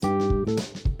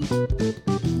What's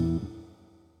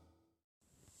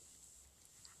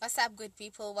up, good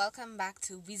people? Welcome back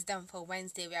to Wisdom for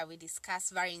Wednesday, where we discuss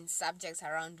varying subjects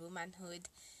around womanhood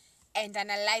and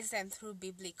analyze them through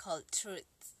biblical truth.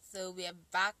 So we are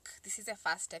back. This is the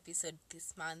first episode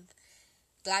this month.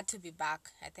 Glad to be back.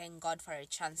 I thank God for a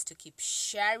chance to keep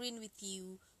sharing with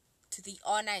you to the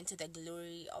honor and to the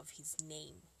glory of His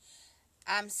name.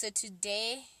 So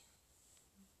today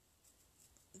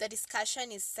the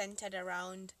discussion is centered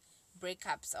around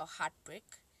breakups or heartbreak.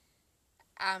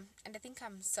 And I think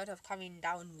I'm sort of coming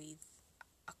down with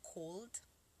a cold.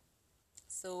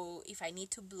 So if I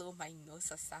need to blow my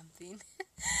nose or something,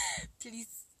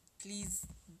 please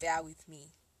bear with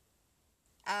me.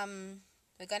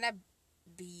 We're gonna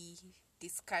be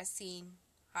discussing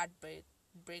heartbreak,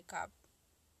 breakup,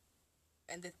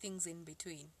 and the things in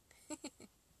between.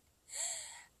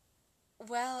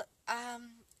 Well,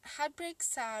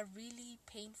 heartbreaks are really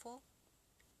painful.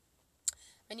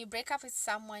 When you break up with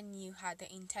someone you had the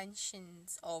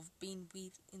intentions of being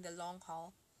with in the long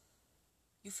haul,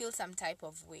 you feel some type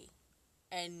of way.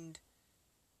 And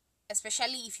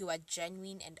especially if you are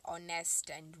genuine and honest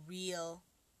and real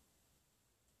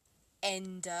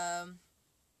and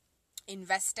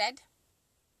invested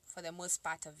for the most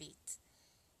part of it.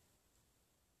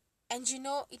 And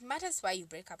it matters why you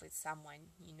break up with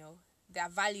someone. There are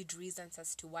valid reasons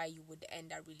as to why you would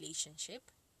end a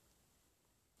relationship.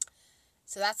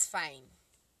 So that's fine.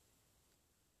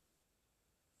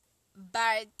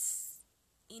 But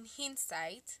in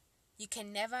hindsight, you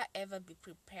can never ever be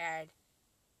prepared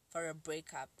for a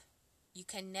breakup. You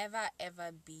can never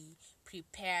ever be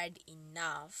prepared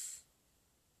enough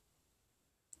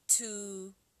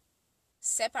to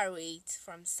separate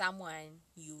from someone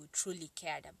you truly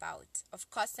cared about. Of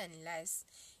course, unless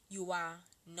you are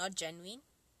not genuine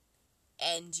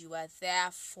and you are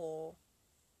there for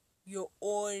your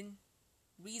own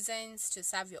reasons, to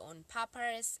serve your own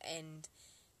purpose, and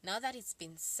now that it's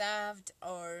been served,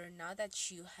 or now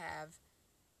that you have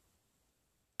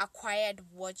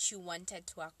acquired what you wanted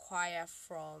to acquire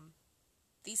from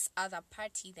this other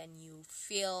party, then you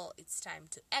feel it's time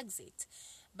to exit.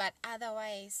 But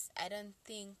otherwise, I don't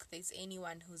think there's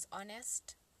anyone who's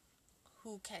honest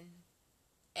who can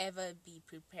ever be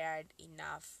prepared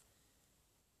enough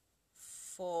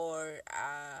for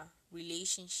a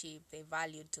relationship they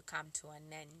valued to come to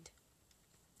an end.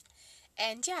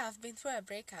 And yeah, I've been through a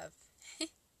breakup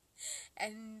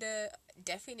and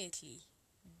definitely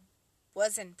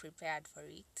wasn't prepared for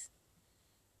it,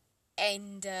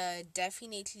 and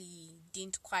definitely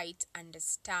didn't quite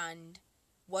understand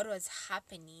what was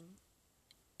happening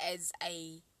as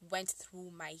I went through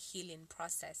my healing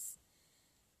process.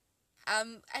 I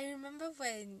remember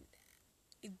when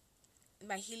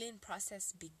my healing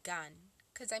process began,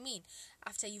 because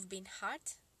after you've been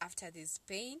hurt, after this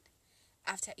pain,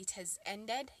 after it has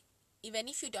ended, even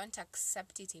if you don't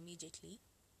accept it immediately,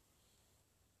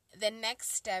 the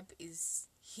next step is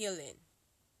healing.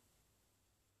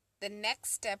 The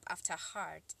next step after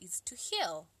heart is to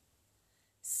heal.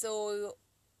 So,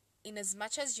 in as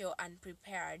much as you're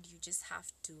unprepared, you just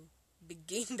have to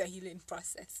begin the healing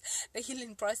process. The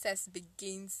healing process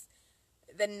begins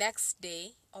the next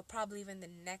day, or probably even the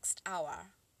next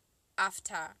hour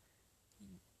after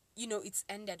it's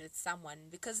ended with someone,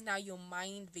 because now your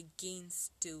mind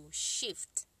begins to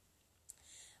shift.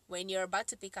 When you're about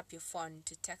to pick up your phone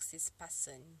to text this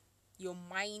person, your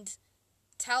mind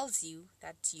tells you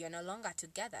that you're no longer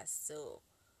together. So,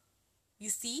 you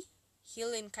see,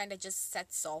 healing kind of just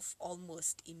sets off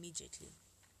almost immediately.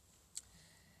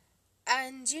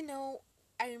 And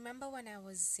I remember when I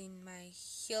was in my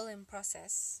healing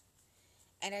process,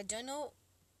 and I don't know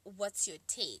what's your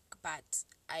take, but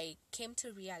I came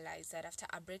to realize that after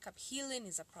a breakup, healing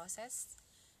is a process.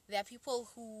 There are people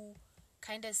who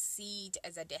kind of see it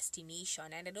as a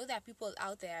destination, and I know there are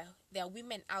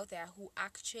women out there who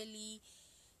actually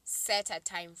set a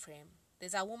time frame.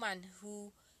 There's a woman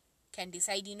who can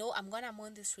decide, I'm gonna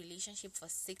mourn this relationship for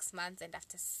 6 months, and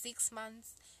after 6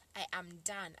 months, I am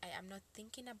done. I am not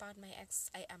thinking about my ex.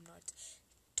 I am not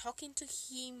talking to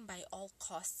him by all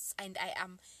costs, and I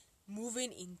am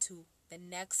moving into the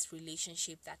next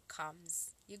relationship that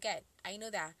comes. You get? I know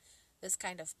that those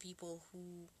kind of people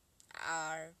who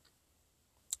are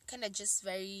kind of just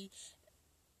very,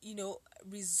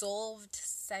 resolved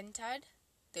centered.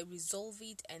 They resolve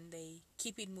it and they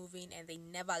keep it moving and they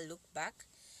never look back.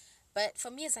 But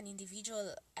for me as an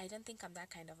individual, I don't think I'm that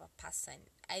kind of a person.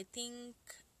 I think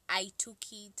I took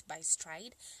it by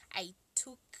stride. I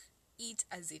took it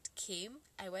as it came.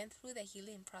 I went through the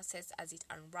healing process as it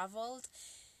unraveled.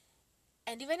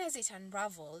 And even as it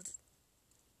unraveled,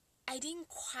 I didn't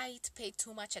quite pay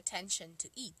too much attention to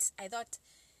it. I thought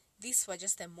these were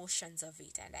just the emotions of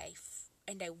it,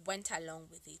 and I went along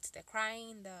with it. The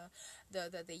crying,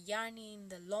 the yearning,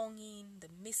 the longing, the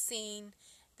missing,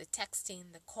 the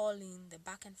texting, the calling, the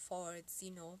back and forths,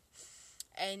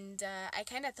 And I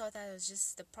kind of thought that was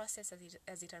just the process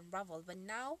as it unraveled. But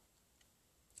now,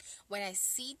 when I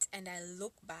sit and I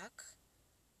look back,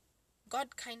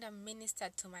 God kind of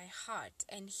ministered to my heart,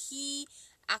 and He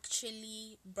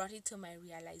actually brought it to my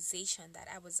realization that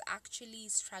I was actually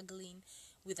struggling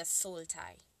with a soul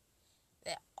tie.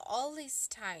 That all this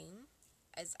time,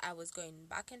 as I was going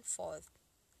back and forth,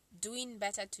 doing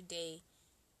better today,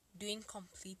 doing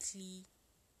completely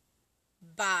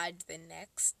bad the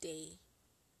next day,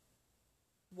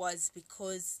 was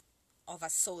because of a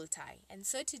soul tie. And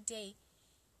so today,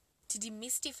 to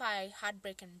demystify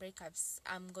heartbreak and breakups,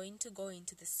 I'm going to go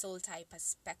into the soul tie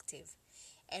perspective.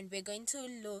 And we're going to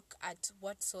look at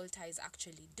what soul ties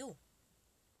actually do.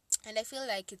 And I feel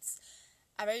like it's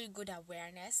a very good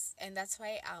awareness, and that's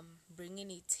why I'm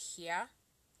bringing it here,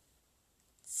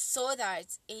 so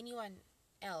that anyone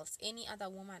else, any other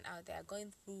woman out there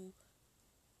going through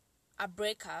a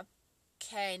breakup,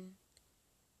 can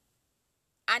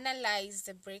analyze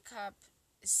the breakup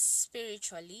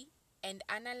spiritually and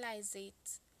analyze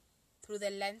it through the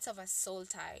lens of a soul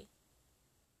tie,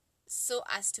 so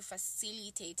as to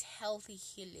facilitate healthy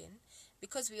healing.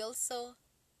 Because we also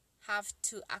have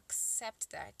to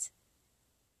accept that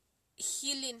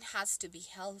healing has to be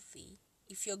healthy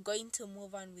if you're going to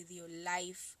move on with your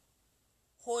life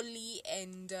wholly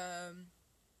and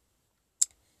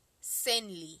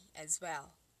sanely as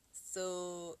well.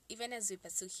 So even as we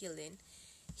pursue healing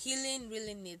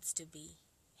really needs to be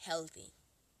healthy.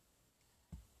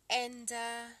 And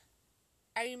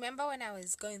I remember when I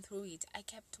was going through it, I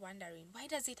kept wondering, why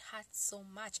does it hurt so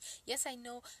much? Yes, I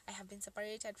know I have been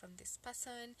separated from this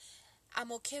person.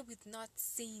 I'm okay with not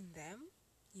seeing them,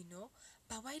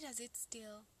 but why does it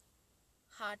still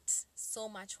hurt so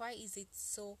much? Why is it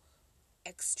so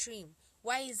extreme?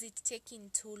 Why is it taking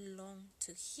too long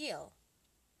to heal?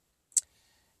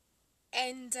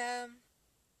 And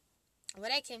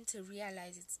what I came to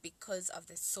realize, it's because of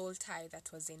the soul tie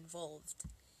that was involved.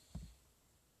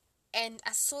 And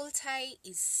a soul tie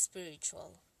is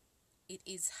spiritual. It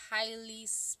is highly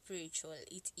spiritual.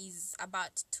 It is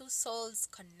about two souls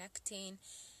connecting,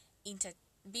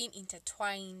 being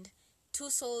intertwined, two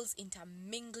souls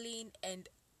intermingling and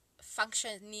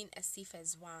functioning as if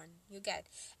as one. You get?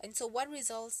 And so what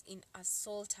results in a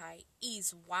soul tie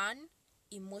is, one,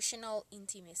 emotional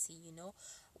intimacy,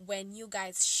 when you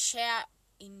guys share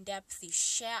in depth, you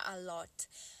share a lot.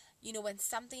 When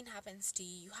something happens to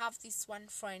you, you have this one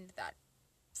friend that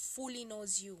fully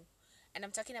knows you. And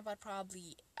I'm talking about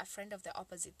probably a friend of the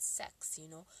opposite sex,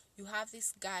 You have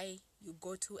this guy you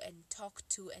go to and talk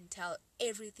to and tell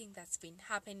everything that's been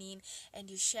happening, and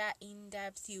you share in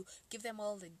depth, you give them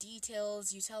all the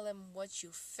details, you tell them what you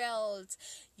felt,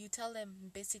 you tell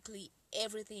them basically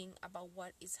everything about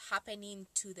what is happening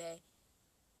to the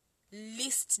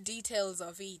least details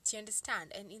of it, you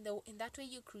understand? And in that way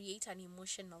you create an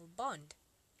emotional bond.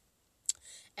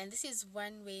 And this is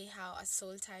one way how a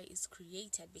soul tie is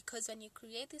created, because when you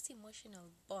create this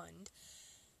emotional bond,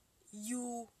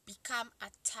 you become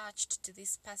attached to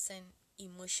this person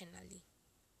emotionally,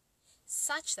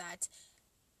 such that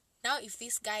now if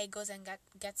this guy goes and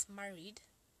gets married,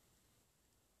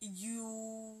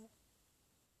 you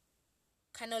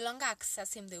can no longer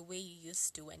access him the way you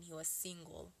used to when he was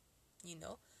single,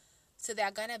 So there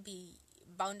are gonna be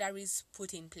boundaries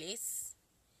put in place.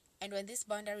 And when these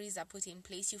boundaries are put in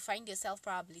place, you find yourself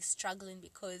probably struggling,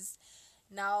 because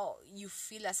now you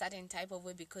feel a certain type of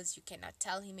way because you cannot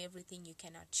tell him everything, you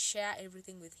cannot share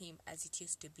everything with him as it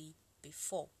used to be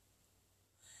before.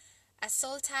 A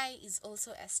soul tie is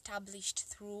also established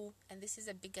through, and this is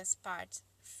the biggest part,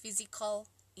 physical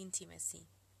intimacy.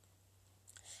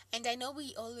 And I know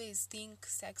we always think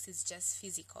sex is just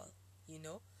physical,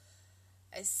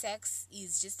 Sex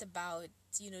is just about,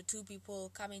 two people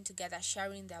coming together,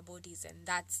 sharing their bodies, and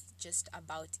that's just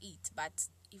about it. But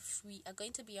if we are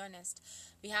going to be honest,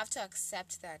 we have to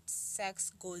accept that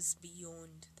sex goes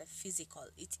beyond the physical.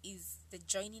 It is the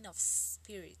joining of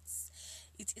spirits.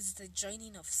 It is the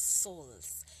joining of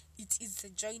souls. It is the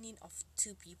joining of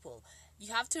two people.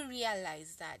 You have to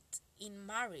realize that in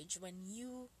marriage, when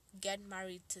you get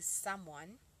married to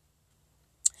someone,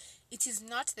 it is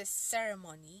not the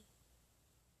ceremony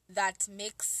that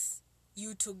makes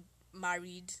you two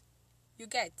married. You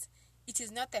get? It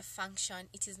is not the function,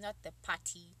 it is not the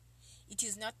party, it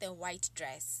is not the white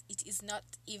dress, it is not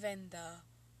even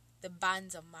the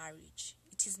bands of marriage.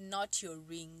 it is not your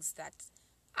rings that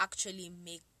actually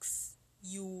makes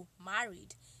you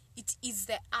married. It is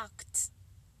the act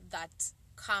that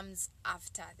comes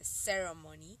after the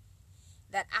ceremony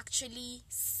that actually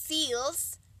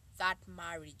seals that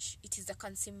marriage. It is the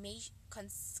consummation.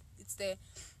 It's the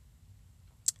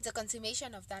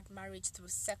consummation of that marriage through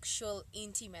sexual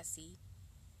intimacy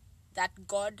that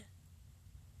God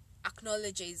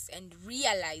acknowledges and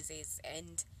realizes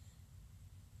and,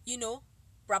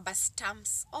 rubber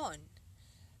stamps on.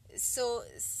 So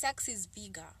sex is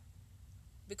bigger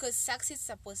because sex is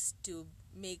supposed to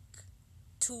make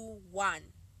two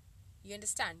one. You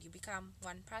understand? You become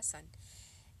one person.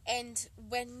 And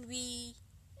when we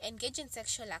engage in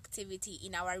sexual activity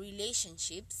in our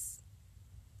relationships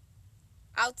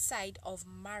outside of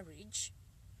marriage,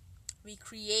 we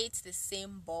create the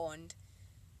same bond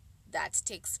that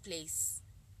takes place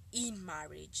in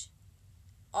marriage,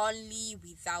 only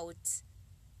without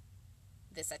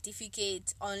the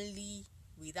certificate, only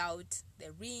without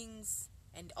the rings,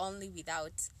 and only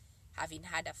without having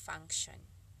had a function.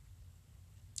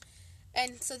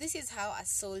 And so this is how a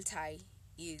soul tie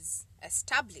is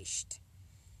established.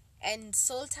 And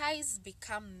soul ties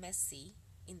become messy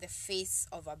in the face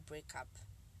of a breakup.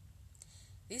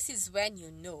 This is when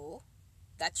you know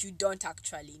that you don't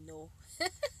actually know.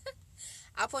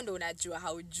 Hapo ndo unajua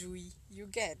haujui, you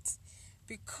get.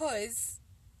 Because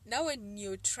now when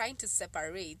you're trying to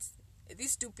separate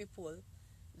these two people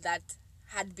that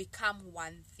had become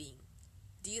one thing,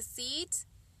 do you see it?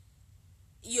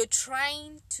 You're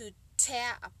trying to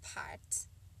tear apart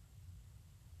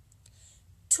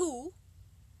two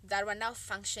that were now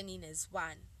functioning as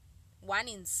one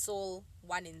in soul,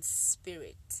 one in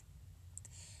spirit.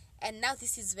 And now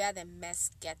this is where the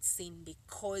mess gets in,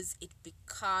 because it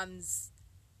becomes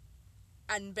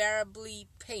unbearably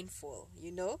painful,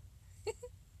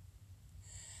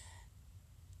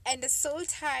 And the soul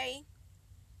tie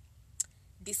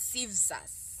deceives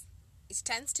us. It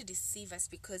tends to deceive us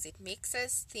because it makes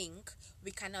us think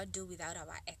we cannot do without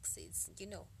our exes,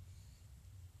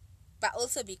 But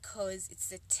also because it's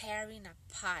the tearing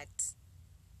apart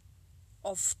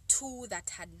of two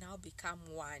that had now become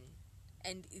one.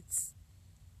 And it's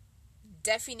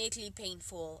definitely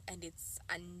painful, and it's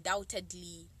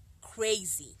undoubtedly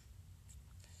crazy.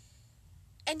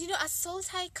 And a soul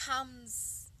tie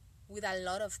comes with a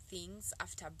lot of things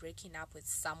after breaking up with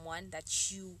someone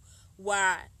that you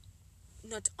were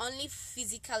not only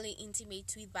physically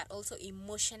intimate with, but also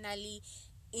emotionally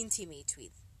intimate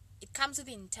with. It comes with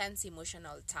intense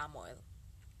emotional turmoil.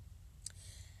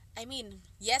 I mean,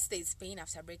 yes, there's pain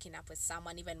after breaking up with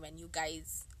someone, even when you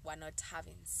guys were not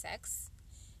having sex.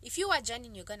 If you were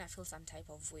genuine, you're gonna feel some type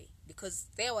of way because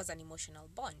there was an emotional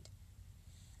bond.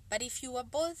 But if you were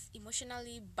both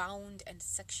emotionally bound and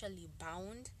sexually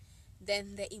bound,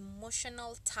 then the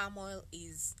emotional turmoil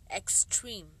is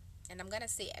extreme. And I'm gonna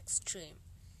say extreme.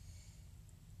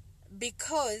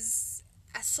 Because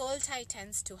a soul tie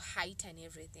tends to heighten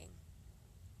everything.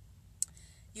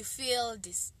 You feel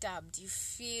disturbed, you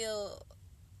feel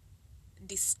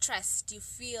distressed, you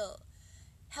feel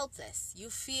helpless, you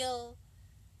feel,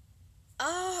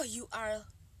 you are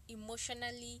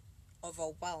emotionally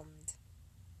overwhelmed.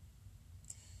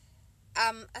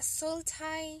 A soul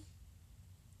tie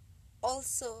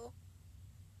also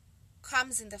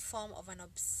comes in the form of an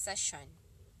obsession.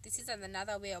 This is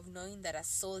another way of knowing that a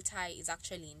soul tie is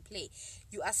actually in play.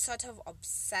 You are sort of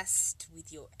obsessed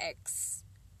with your ex.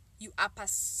 You are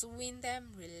pursuing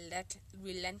them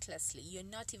relentlessly. You're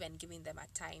not even giving them a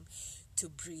time to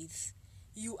breathe.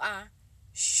 You are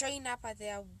showing up at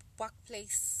their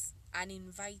workplace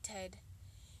uninvited.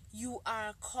 You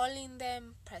are calling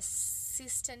them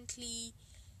persistently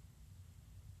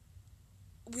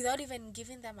without even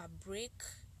giving them a break.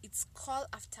 It's call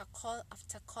after call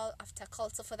after call after call.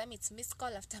 So for them, it's missed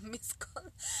call after missed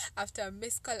call after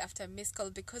missed call after missed call,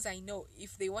 because I know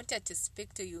if they wanted to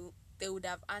speak to you, they would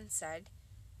have answered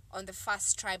on the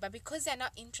first try. But because they're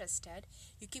not interested,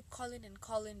 you keep calling and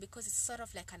calling because it's sort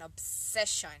of like an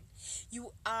obsession.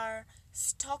 You are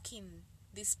stalking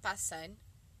this person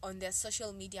on their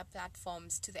social media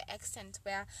platforms to the extent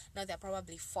where now they're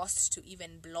probably forced to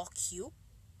even block you.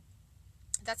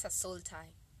 That's a soul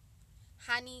tie.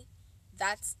 Honey,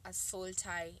 that's a soul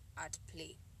tie at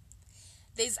play.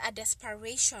 There's a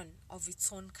desperation of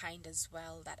its own kind as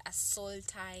well that a soul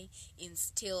tie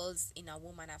instills in a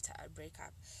woman after a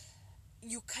breakup.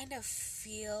 You kind of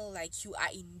feel like you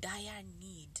are in dire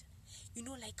need.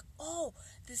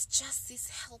 There's just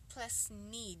this helpless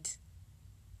need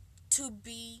to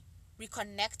be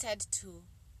reconnected to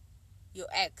your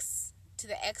ex, to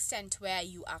the extent where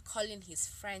you are calling his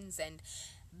friends and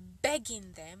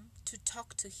begging them to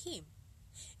talk to him.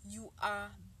 You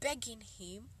are begging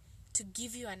him to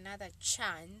give you another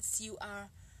chance. You are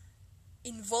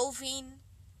involving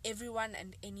everyone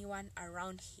and anyone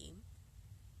around him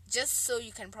just so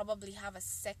you can probably have a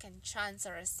second chance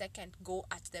or a second go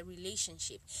at the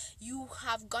relationship. You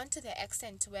have gone to the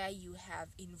extent where you have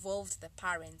involved the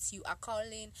parents. You are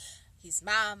calling his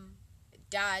mom,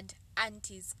 dad,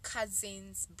 aunties,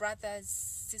 cousins, brothers,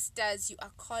 sisters. You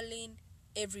are calling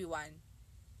everyone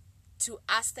to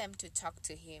ask them to talk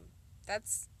to him.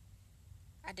 That's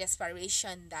a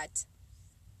desperation that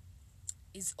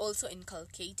is also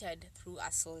inculcated through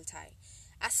a soul tie.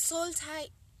 A soul tie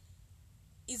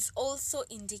is also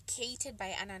indicated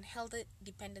by an unhealthy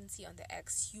dependency on the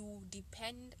ex. You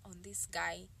depend on this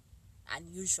guy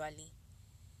unusually.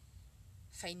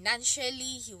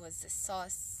 Financially, he was the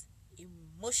source.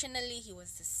 Emotionally, he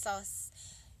was the source.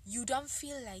 You don't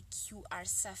feel like you are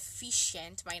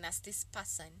sufficient minus this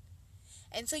person.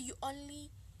 And so you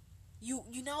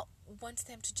now want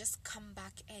them to just come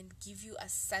back and give you a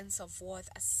sense of worth,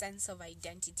 a sense of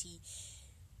identity,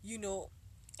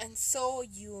 and so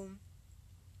you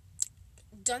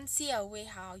don't see a way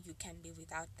how you can be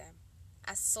without them.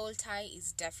 A soul tie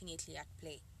is definitely at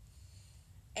play.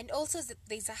 And also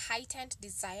there's a heightened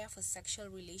desire for sexual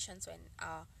relations when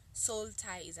a soul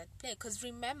tie is at play. Because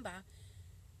remember,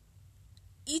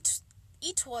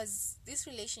 this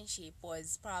relationship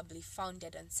was probably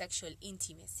founded on sexual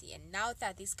intimacy, and now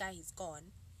that this guy is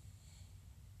gone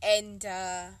and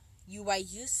you are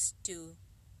used to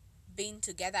being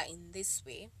together in this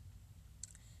way,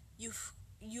 you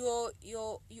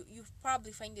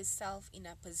probably find yourself in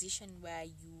a position where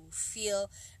you feel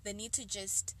the need to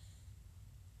just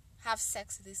have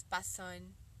sex with this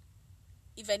person,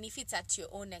 even if it's at your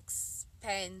own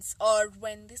expense, or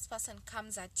when this person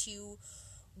comes at you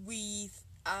with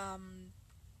a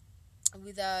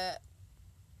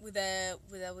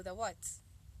what?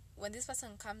 When this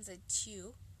person comes at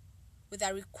you with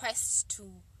a request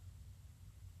to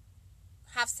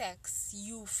have sex,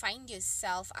 you find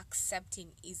yourself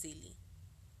accepting easily.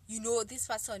 This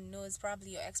person knows,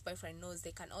 probably your ex-boyfriend knows,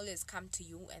 they can always come to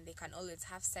you and they can always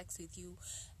have sex with you,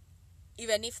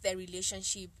 even if the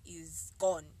relationship is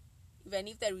gone, even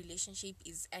if the relationship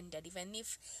is ended, even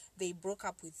if they broke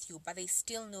up with you, but they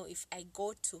still know if I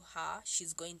go to her,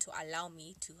 she's going to allow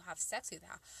me to have sex with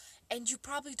her. And you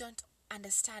probably don't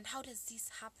understand, how does this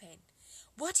happen?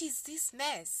 What is this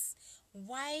mess?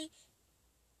 Why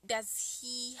does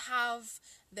he have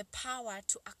the power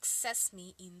to access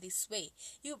me in this way?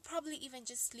 You're probably even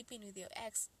just sleeping with your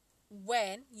ex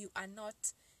when you are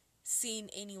not seeing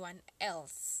anyone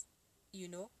else,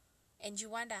 and you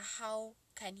wonder, how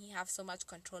can he have so much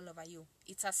control over you?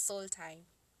 It's a soul tie.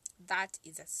 That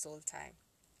is a soul tie.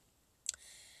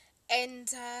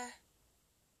 And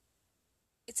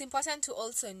it's important to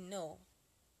also know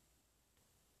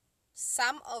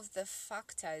some of the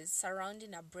factors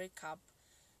surrounding a breakup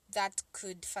that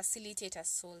could facilitate a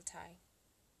soul tie.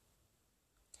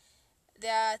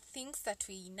 There are things that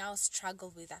we now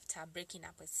struggle with after breaking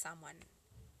up with someone.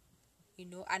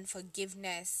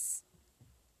 Unforgiveness,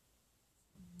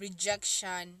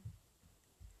 rejection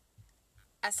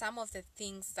are some of the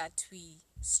things that we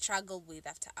struggle with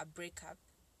after a breakup.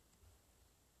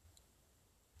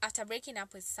 After breaking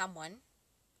up with someone,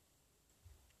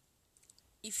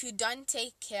 if you don't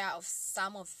take care of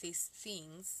some of these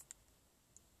things,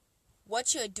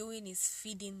 what you're doing is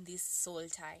feeding this soul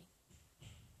tie.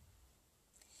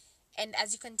 And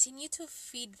as you continue to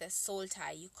feed the soul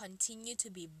tie, you continue to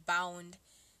be bound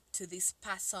to this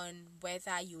person,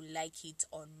 whether you like it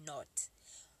or not.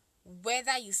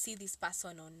 Whether you see this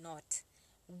person or not.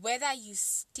 Whether you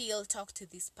still talk to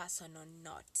this person or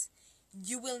not.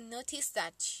 You will notice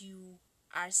that you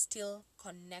are still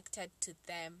connected to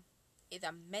them,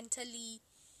 either mentally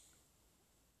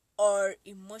or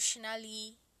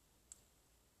emotionally,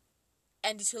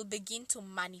 and it will begin to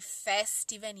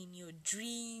manifest even in your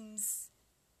dreams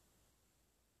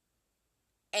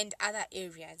and other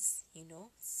areas,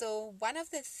 So one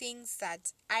of the things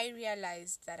that I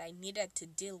realized that I needed to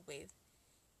deal with,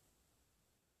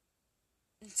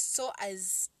 so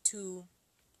as to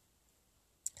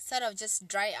sort of just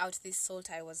dry out this soul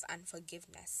tie, was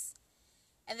unforgiveness.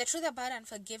 And the truth about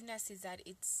unforgiveness is that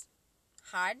it's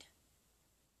hard.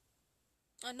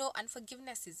 Oh no,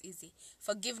 unforgiveness is easy.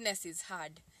 Forgiveness is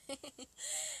hard.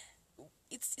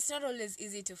 It's not always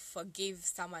easy to forgive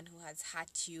someone who has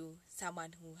hurt you,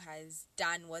 someone who has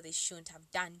done what they shouldn't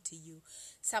have done to you,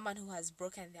 someone who has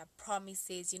broken their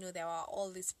promises. There are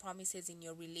all these promises in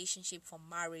your relationship for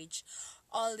marriage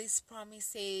all these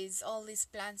promises, all these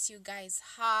plans you guys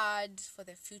had for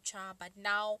the future, but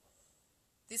now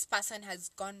this person has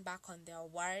gone back on their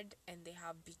word and they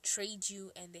have betrayed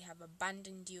you and they have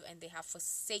abandoned you and they have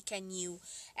forsaken you.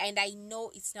 And I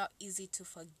know it's not easy to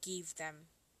forgive them.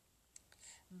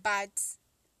 But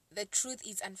the truth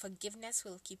is, unforgiveness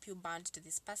will keep you bound to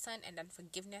this person, and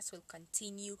unforgiveness will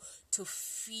continue to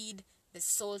feed the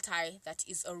soul tie that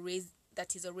is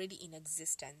already in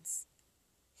existence.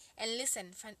 And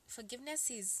listen, forgiveness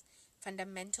is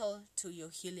fundamental to your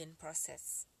healing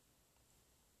process.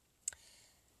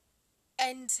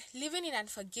 And living in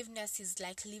unforgiveness is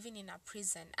like living in a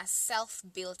prison, a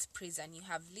self-built prison. You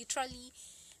have literally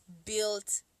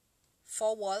built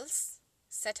 4 walls,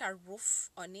 set a roof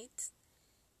on it,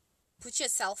 put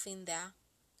yourself in there,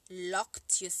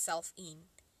 locked yourself in,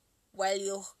 while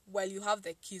you have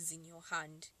the keys in your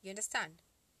hand. You understand?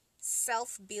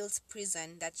 Self-built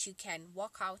prison that you can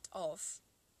walk out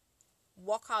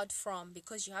from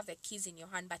because you have the keys in your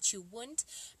hand, but you won't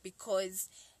because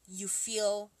you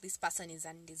feel this person is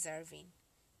undeserving.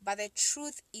 But the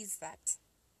truth is that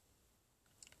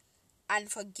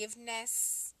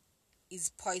unforgiveness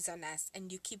is poisonous,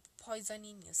 and you keep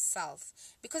poisoning yourself.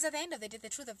 Because at the end of the day, the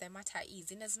truth of the matter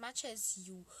is, in as much as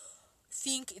you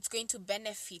think it's going to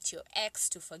benefit your ex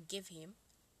to forgive him,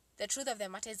 the truth of the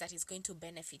matter is that it's going to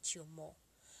benefit you more.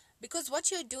 Because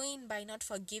what you're doing by not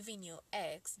forgiving your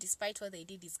ex, despite what they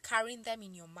did, is carrying them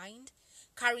in your mind,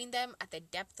 carrying them at the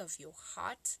depth of your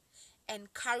heart,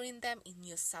 and carrying them in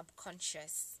your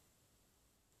subconscious.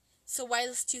 So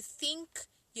whilst you think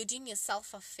you're doing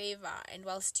yourself a favor, and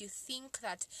whilst you think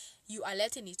that you are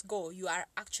letting it go, you are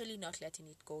actually not letting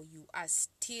it go. You are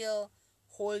still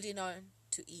holding on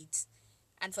to it.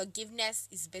 And forgiveness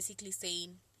is basically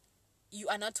saying you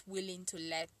are not willing to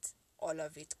let all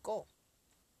of it go.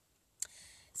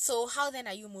 So how then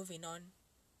are you moving on?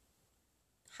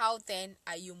 How then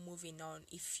are you moving on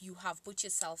if you have put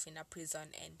yourself in a prison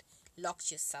and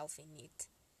locked yourself in it?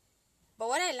 But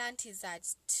what I learned is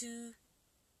that to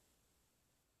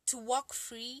walk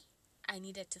free, I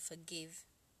needed to forgive.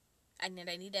 And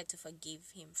I needed to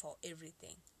forgive him for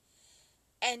everything.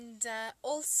 And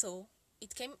also,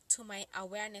 it came to my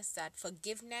awareness that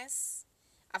forgiveness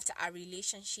after a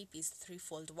relationship is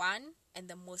threefold. One, and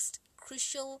the most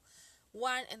crucial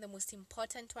one and the most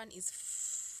important one,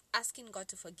 is asking God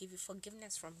to forgive you.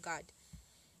 Forgiveness from God.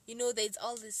 You know, there's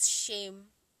all this shame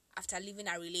after leaving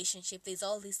a relationship. There's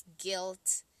all this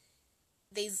guilt.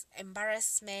 There's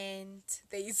embarrassment.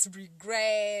 There's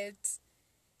regret.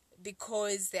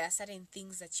 Because there are certain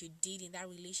things that you did in that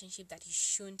relationship that you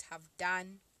shouldn't have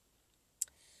done.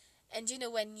 And you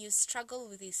know, when you struggle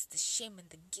with this, the shame and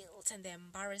the guilt and the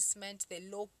embarrassment, the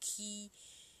low-key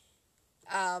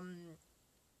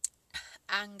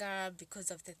anger because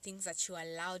of the things that you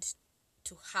allowed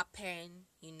to happen,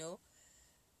 you know,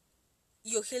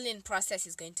 your healing process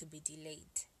is going to be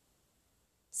delayed.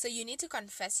 So you need to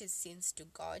confess your sins to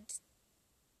God,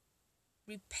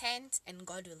 repent, and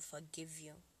God will forgive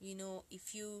you. You know,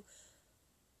 if you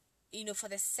for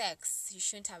the sex, you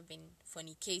shouldn't have been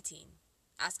fornicating.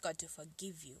 Ask God to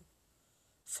forgive you.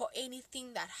 For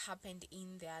anything that happened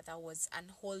in there that was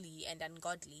unholy and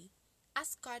ungodly,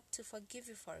 ask God to forgive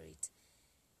you for it.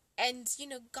 And, you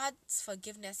know, God's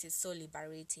forgiveness is so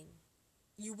liberating.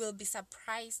 You will be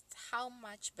surprised how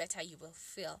much better you will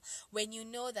feel when you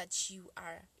know that you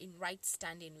are in right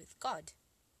standing with God.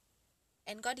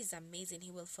 And God is amazing.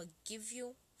 He will forgive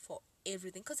you for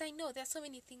everything. Because I know there are so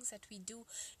many things that we do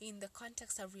in the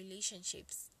context of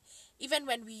relationships, even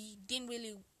when we didn't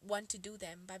really want to do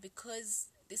them, but because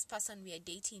this person we are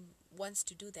dating wants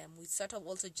to do them, we sort of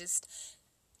also just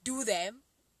do them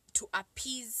to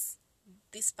appease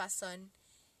this person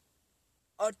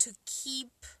or to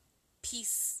keep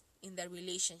peace in the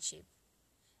relationship.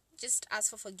 Just ask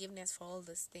for forgiveness for all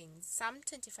those things. Psalm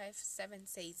 25:7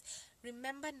 says,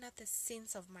 "Remember not the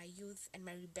sins of my youth and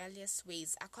my rebellious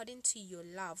ways. According to your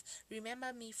love,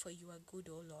 remember me, for you are good,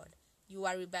 O Lord." You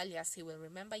are rebellious, He will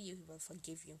remember you, He will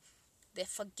forgive you. The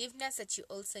forgiveness that you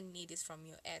also need is from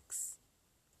your ex.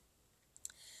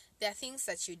 There are things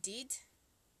that you did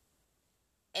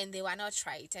and they were not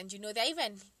right. And you know, there are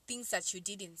even things that you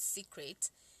did in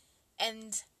secret,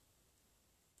 and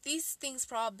these things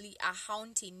probably are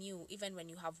haunting you even when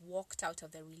you have walked out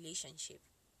of the relationship.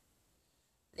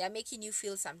 They are making you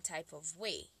feel some type of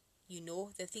way. You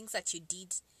know, the things that you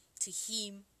did to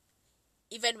him,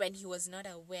 even when he was not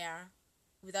aware,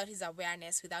 without his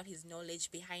awareness, without his knowledge,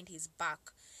 behind his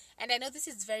back. And I know this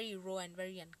is very raw and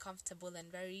very uncomfortable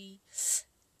and very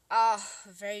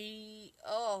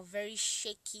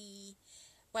shaky.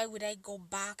 Why would I go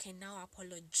back and now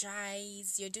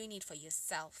apologize? You're doing it for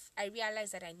yourself. I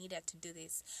realized that I needed to do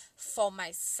this for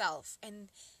myself. And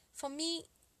for me,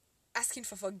 asking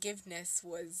for forgiveness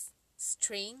was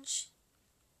strange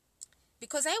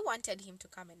because I wanted him to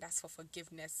come and ask for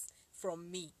forgiveness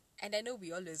from me. And I know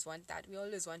we always want that. We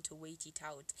always want to wait it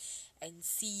out and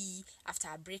see after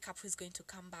a breakup who's going to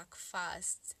come back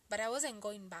first. But I wasn't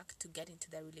going back to get into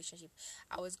the relationship.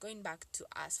 I was going back to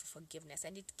ask for forgiveness.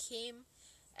 And it came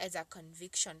as a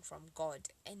conviction from God.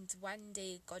 And one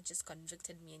day God just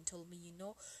convicted me and told me,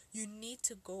 you need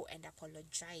to go and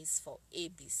apologize for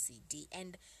ABCD.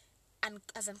 And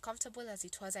as uncomfortable as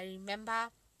it was, I remember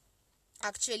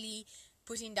actually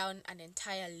putting down an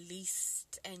entire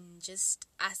list and just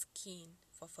asking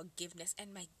for forgiveness.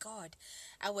 And my God,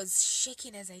 I was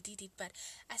shaking as I did it, but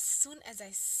as soon as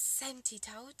I sent it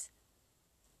out,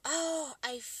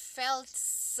 I felt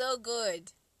so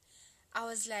good. I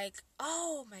was like,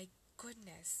 oh my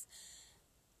goodness,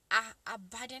 a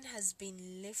burden has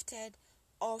been lifted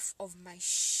off of my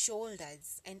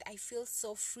shoulders and I feel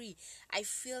so free. I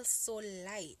feel so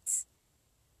light.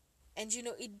 And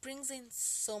it brings in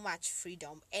so much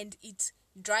freedom and it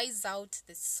dries out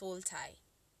the soul tie.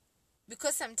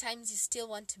 Because sometimes you still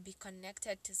want to be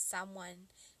connected to someone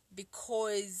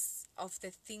because of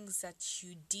the things that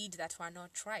you did that were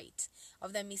not right,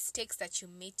 of the mistakes that you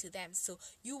made to them. So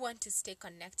you want to stay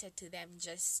connected to them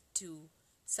just to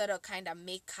sort of kind of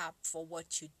make up for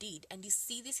what you did. And you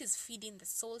see, this is feeding the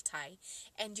soul tie,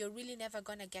 and you're really never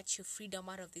gonna get your freedom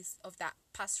out of that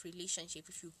past relationship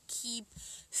if you keep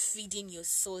feeding your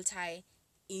soul tie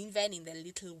even in the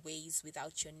little ways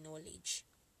without your knowledge.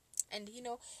 And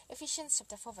Ephesians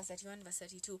chapter 4 verse 31 verse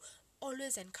 32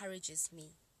 always encourages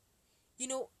me.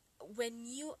 When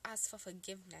you ask for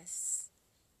forgiveness,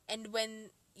 and when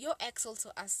your ex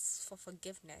also asks for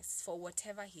forgiveness for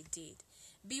whatever he did,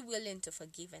 be willing to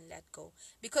forgive and let go.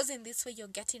 Because in this way, you're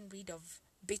getting rid of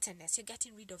bitterness. You're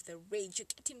getting rid of the rage. You're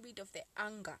getting rid of the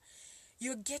anger.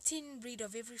 You're getting rid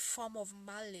of every form of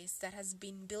malice that has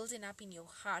been building up in your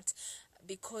heart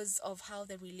because of how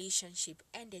the relationship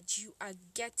ended. You are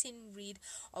getting rid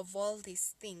of all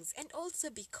these things. And also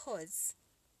because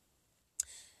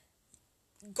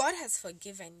God has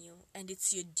forgiven you, and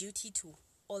it's your duty to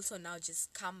also now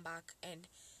just come back and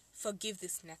forgive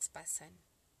this next person.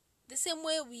 The same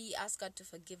way we ask God to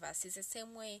forgive us is the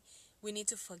same way we need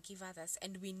to forgive others,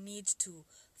 and we need to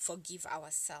forgive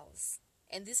ourselves.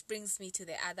 And this brings me to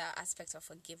the other aspect of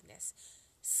forgiveness.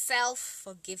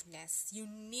 Self-forgiveness. You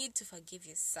need to forgive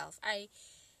yourself. I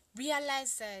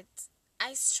realized that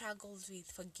I struggled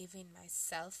with forgiving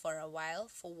myself for a while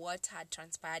for what had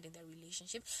transpired in the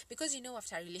relationship. Because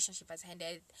after a relationship has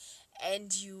ended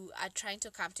and you are trying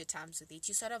to come to terms with it,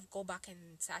 you sort of go back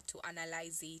and start to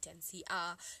analyze it and see,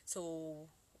 so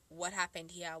what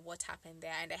happened here, what happened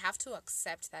there. And I have to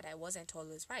accept that I wasn't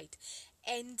always right.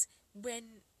 And when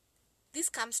this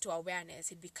comes to awareness,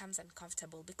 it becomes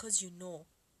uncomfortable because you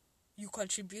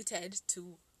contributed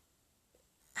to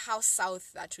how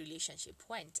south that relationship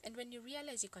went. And when you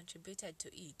realize you contributed to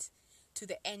it, to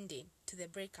the ending, to the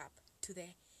breakup, to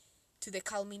the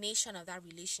culmination of that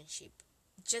relationship,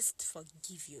 just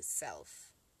forgive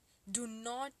yourself. Do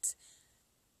not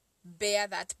bear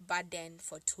that burden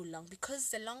for too long, because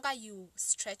the longer you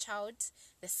stretch out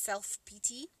the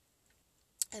self-pity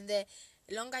and the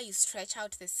longer you stretch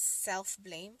out the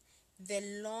self-blame, the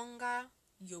longer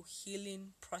your healing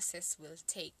process will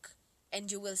take. And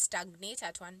you will stagnate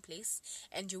at one place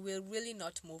and you will really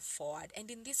not move forward. And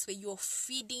in this way, you're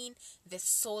feeding the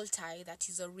soul tie that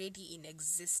is already in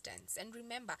existence. And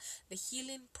remember, the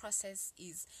healing process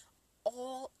is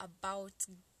all about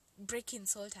breaking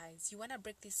soul ties. You want to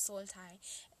break this soul tie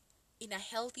in a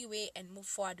healthy way and move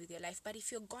forward with your life. But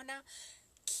if you're gonna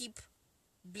keep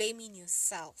blaming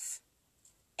yourself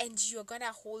and you're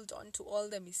gonna hold on to all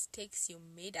the mistakes you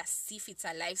made as if it's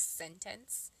a life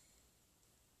sentence,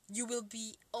 you will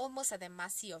be almost at the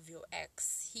mercy of your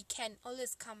ex. He can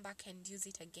always come back and use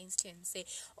it against you and say,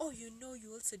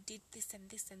 you also did this and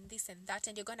this and this and that,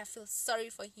 and you're going to feel sorry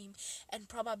for him and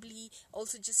probably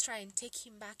also just try and take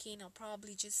him back in, or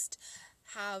probably just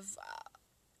have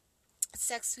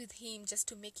sex with him just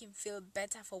to make him feel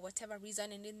better for whatever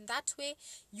reason. And in that way,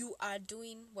 you are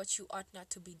doing what you ought not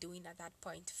to be doing at that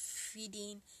point,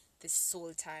 feeding the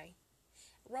soul tie.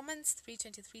 Romans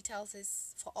 3:23 tells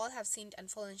us, "For all have sinned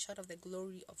and fallen short of the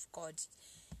glory of God."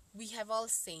 We have all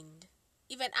sinned,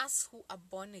 even us who are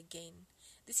born again.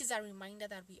 This is a reminder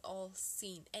that we all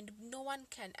sin, and no one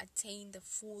can attain the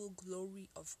full glory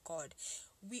of God.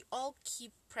 We all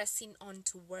keep pressing on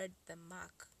toward the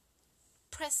mark.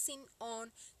 Pressing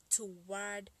on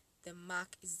toward the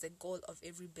mark is the goal of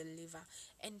every believer.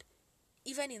 And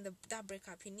even in that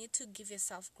breakup, you need to give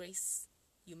yourself grace.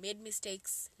 You made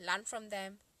mistakes, learn from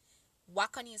them,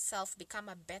 work on yourself, become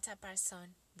a better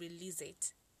person, release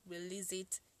it, release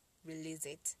it, release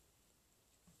it.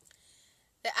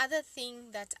 The other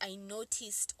thing that I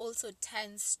noticed also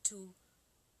tends to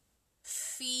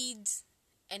feed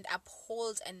and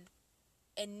uphold and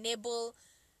enable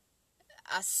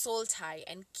a soul tie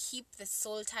and keep the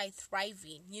soul tie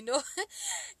thriving.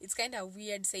 It's kind of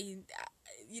weird saying,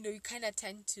 you kind of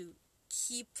tend to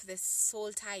keep the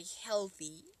soul tie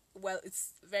healthy. Well,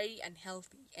 it's very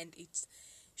unhealthy and it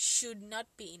should not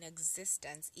be in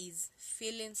existence, is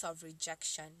feelings of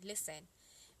rejection. Listen,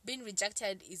 being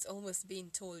rejected is almost being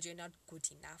told you're not good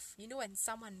enough. When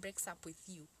someone breaks up with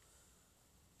you,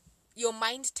 your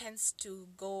mind tends to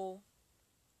go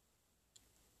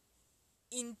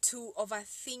into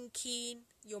overthinking.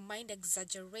 Your mind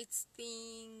exaggerates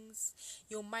things.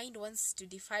 Your mind wants to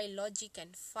defy logic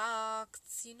and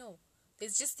facts.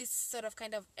 There's just this sort of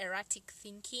kind of erratic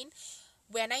thinking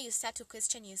where now you start to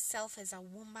question yourself as a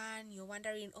woman. You're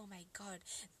wondering, oh my God,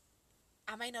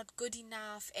 am I not good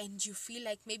enough? And you feel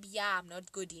like maybe, I'm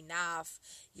not good enough.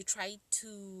 You try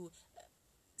to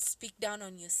speak down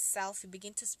on yourself. You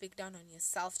begin to speak down on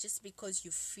yourself just because you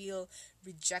feel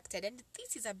rejected. And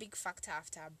this is a big factor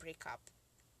after a breakup.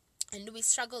 And we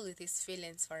struggle with these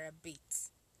feelings for a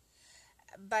bit.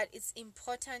 But it's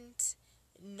important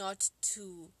not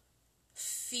to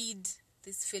feed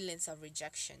these feelings of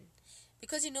rejection.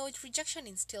 Because rejection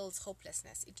instills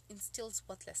hopelessness, it instills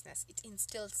worthlessness, it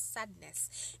instills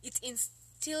sadness, it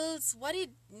instills what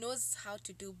it knows how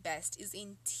to do best is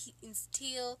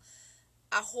instill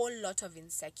a whole lot of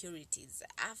insecurities.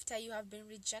 After you have been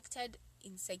rejected,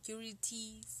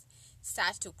 insecurities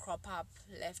start to crop up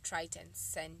left, right, and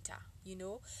center.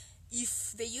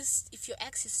 If your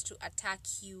ex used to attack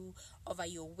you over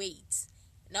your weight,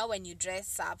 now when you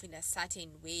dress up in a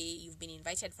certain way, you've been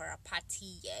invited for a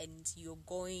party and you're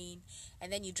going, and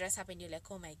then you dress up and you're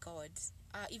like, oh my God,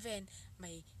 even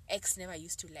my ex never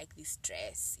used to like this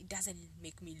dress. It doesn't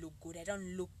make me look good. I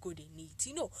don't look good in it.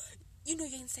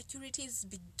 Your insecurities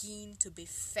begin to be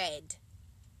fed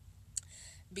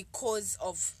because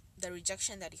of the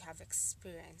rejection that you have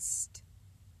experienced.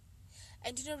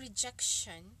 And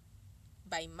rejection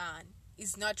by man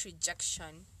is not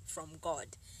rejection from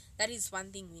God. That is one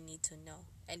thing we need to know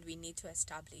and we need to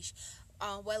establish.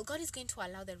 Well, God is going to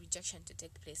allow the rejection to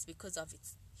take place because of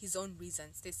his own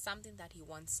reasons. There's something that he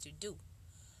wants to do.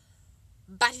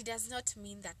 But it does not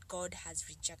mean that God has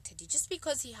rejected you. Just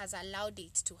because he has allowed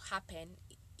it to happen,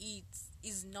 it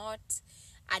is not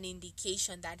an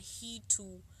indication that he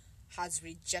too has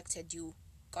rejected you.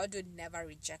 God would never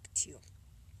reject you.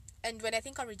 And when I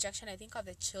think of rejection, I think of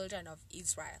the children of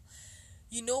Israel.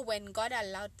 When God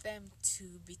allowed them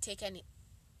to be taken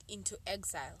into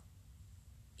exile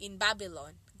in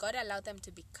Babylon, God allowed them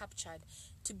to be captured,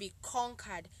 to be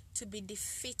conquered, to be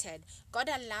defeated. God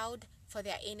allowed for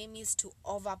their enemies to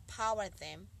overpower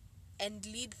them and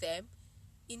lead them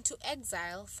into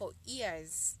exile for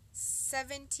years.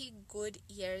 70 good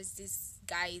years these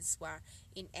guys were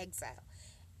in exile.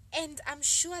 And I'm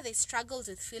sure they struggled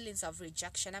with feelings of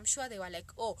rejection. I'm sure they were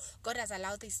like, oh, God has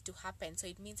allowed this to happen, so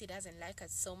it means he doesn't like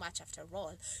us so much after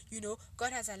all.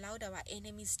 God has allowed our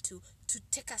enemies to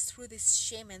take us through this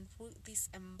shame and through this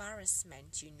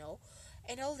embarrassment,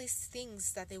 and all these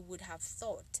things that they would have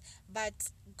thought.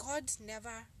 But God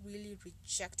never really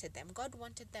rejected them. God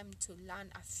wanted them to learn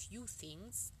a few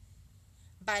things,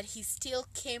 but he still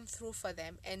came through for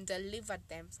them and delivered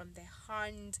them from the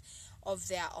hand of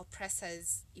their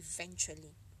oppressors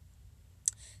eventually.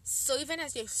 So even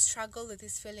as you struggle with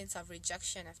these feelings of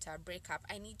rejection after a breakup,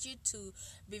 I need you to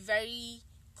be very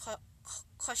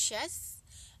cautious,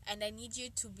 and I need you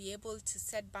to be able to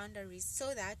set boundaries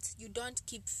so that you don't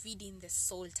keep feeding the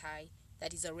soul tie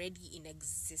that is already in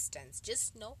existence.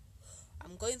 Just know,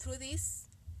 I'm going through this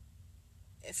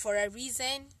for a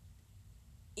reason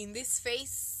in this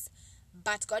phase,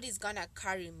 but God is gonna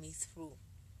carry me through.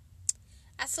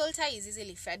 A soul tie is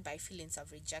easily fed by feelings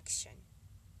of rejection,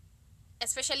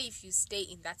 especially if you stay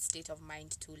in that state of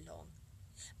mind too long.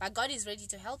 But God is ready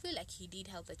to help you like he did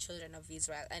help the children of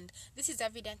Israel. And this is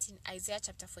evident in Isaiah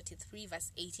chapter 43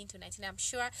 verse 18 to 19. I'm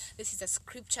sure this is a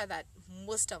scripture that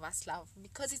most of us love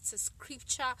because it's a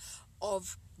scripture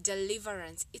of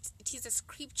deliverance. It is a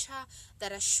scripture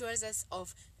that assures us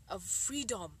of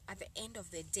freedom at the end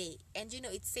of the day. And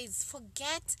it says,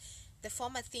 forget the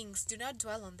former things, do not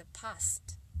dwell on the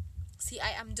past. See,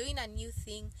 I am doing a new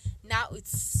thing, now it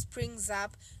springs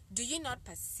up. Do you not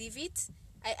perceive it?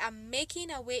 I am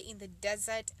making a way in the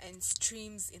desert and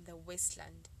streams in the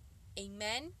wasteland.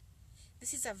 Amen.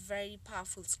 This is a very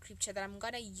powerful scripture that I'm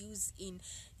going to use in,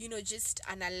 just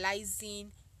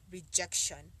analyzing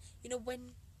rejection.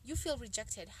 When you feel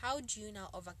rejected, how do you now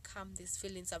overcome these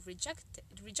feelings of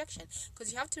rejection?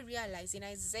 Because you have to realize in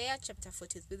Isaiah chapter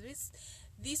 43,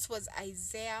 this was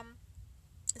Isaiah,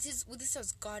 this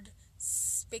was God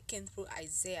speaking through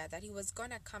Isaiah, that he was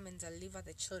gonna come and deliver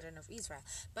the children of Israel.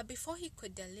 But before he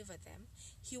could deliver them,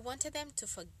 he wanted them to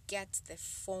forget the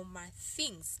former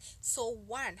things. So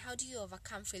one, how do you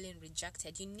overcome feeling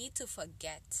rejected? You need to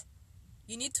forget.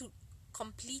 You need to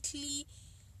completely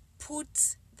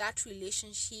put that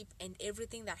relationship and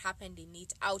everything that happened in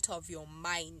it out of your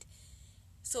mind.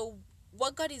 So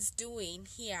what God is doing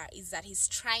here is that he's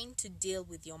trying to deal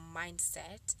with your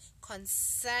mindset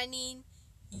concerning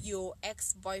your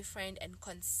ex-boyfriend and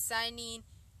concerning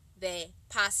the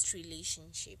past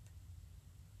relationship.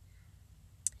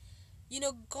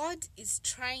 God is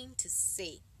trying to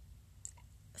say,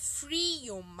 free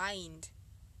your mind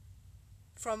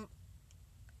from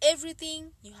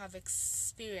everything you have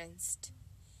experienced.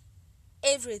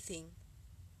 Everything.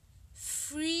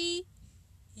 Free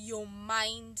your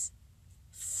mind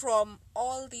from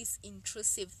all these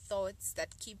intrusive thoughts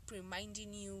that keep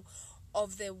reminding you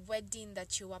of the wedding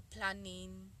that you were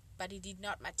planning but it did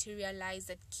not materialize,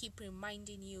 that keep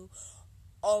reminding you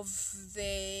of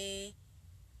the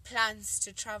plans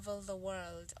to travel the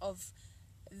world, of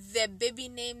the baby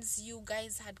names you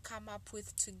guys had come up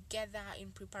with together in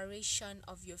preparation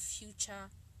of your future.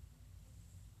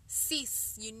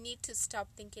 Sis, you need to stop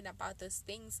thinking about those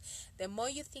things. The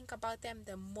more you think about them,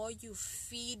 the more you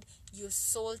feed your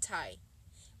soul tie.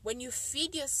 When you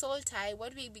feed your soul tie,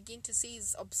 what we begin to see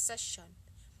is obsession.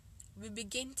 We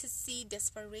begin to see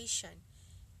desperation.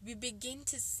 We begin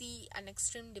to see an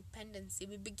extreme dependency.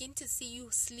 We begin to see you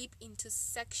slip into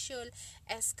sexual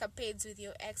escapades with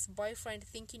your ex-boyfriend,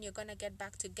 thinking you're going to get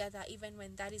back together, even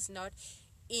when that is not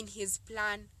in his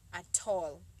plan at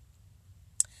all.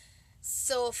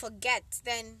 So forget.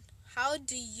 Then how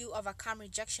do you overcome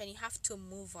rejection? You have to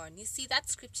move on. You see, that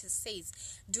scripture says,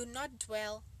 do not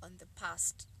dwell on the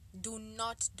past. Do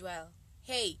not dwell.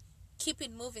 Hey, keep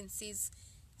it moving, sis.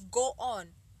 Go on.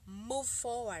 Move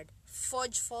forward.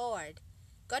 Forge forward.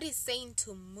 God is saying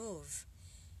to move.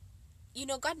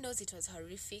 God knows it was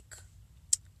horrific.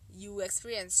 You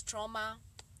experienced trauma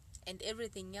and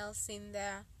everything else in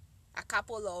there. A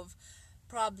couple of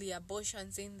probably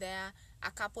abortions in there.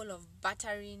 A couple of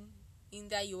battering in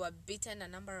there. You were beaten a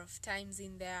number of times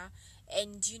in there.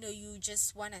 And, you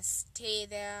just want to stay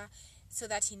there so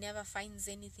that he never finds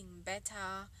anything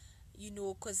better.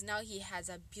 Because now he has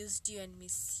abused you and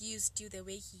misused you the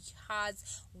way he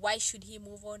has. Why should he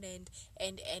move on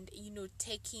and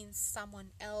take in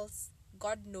someone else?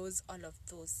 God knows all of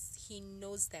those. He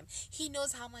knows them. He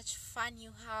knows how much fun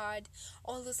you had,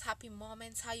 all those happy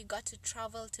moments, how you got to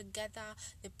travel together,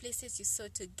 the places you saw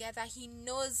together. He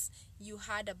knows you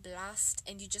had a blast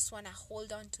and you just want to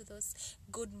hold on to those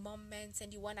good moments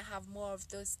and you want to have more of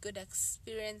those good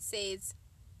experiences.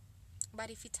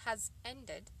 But if it has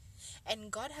ended, and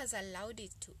God has allowed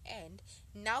it to end,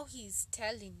 now he's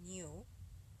telling you,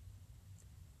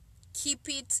 keep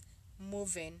it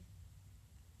moving.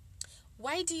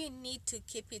 Why do you need to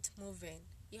keep it moving?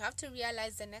 You have to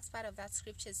realize the next part of that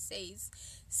scripture says,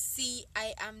 see,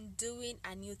 I am doing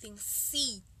a new thing.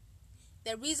 See.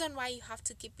 The reason why you have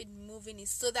to keep it moving is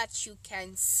so that you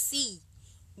can see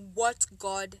what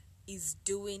God is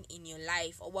doing in your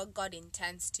life, or what God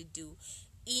intends to do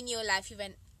in your life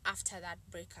even after that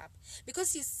breakup.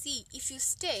 Because you see, if you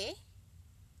stay,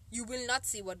 you will not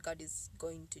see what God is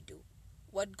going to do,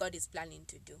 what God is planning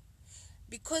to do.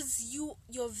 Because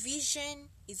your vision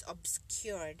is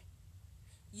obscured.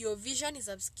 Your vision is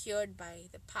obscured by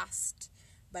the past,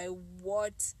 by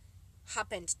what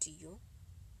happened to you.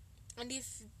 And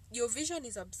if your vision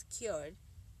is obscured,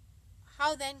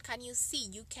 how then can you see?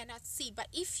 You cannot see. But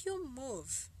if you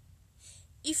move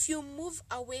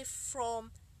away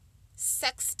from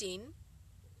sexting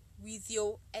with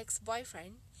your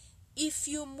ex-boyfriend, if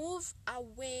you move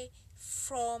away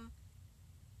from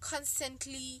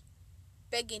constantly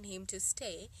begging him to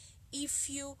stay, if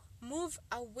you move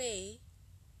away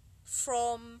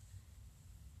from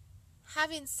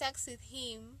having sex with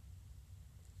him,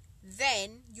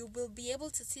 then you will be able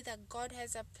to see that God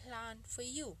has a plan for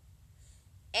you.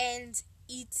 And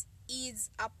it is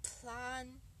a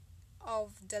plan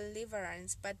of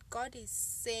deliverance. But God is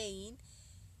saying,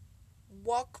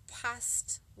 walk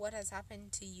past what has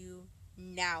happened to you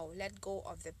now. Let go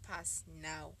of the past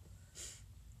now.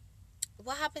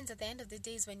 what happens at the end of the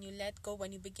day is when you let go,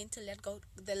 when you begin to let go,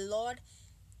 the Lord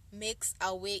makes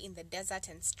a way in the desert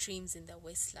and streams in the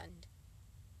wasteland.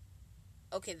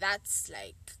 Okay, that's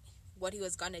like what he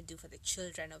was going to do for the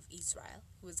children of Israel.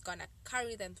 He was going to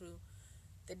carry them through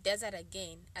the desert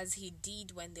again, as he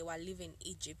did when they were living in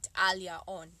Egypt earlier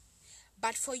on.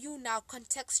 But for you now,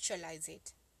 contextualize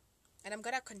it. And I'm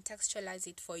going to contextualize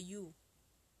it for you.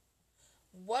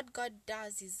 What God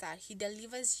does is that he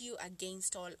delivers you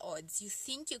against all odds. You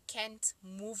think you can't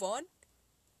move on?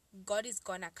 God is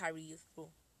going to carry you through.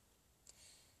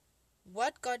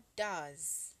 What God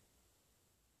does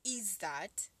is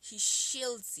that he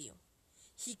shields you.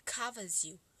 He covers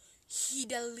you. He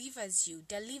delivers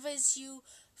you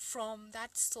from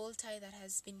that soul tie that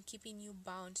has been keeping you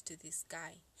bound to this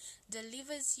guy.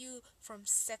 Delivers you from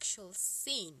sexual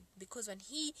sin, because when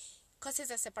he causes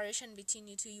a separation between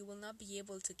you two, you will not be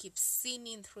able to keep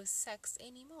sinning through sex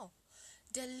anymore.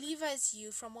 Delivers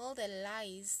you from all the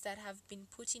lies that have been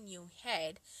put in your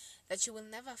head, that you will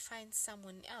never find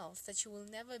someone else, that you will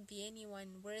never be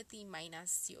anyone worthy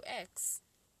minus your ex.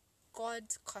 God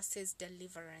causes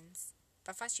deliverance.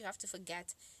 But first you have to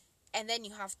forget, and then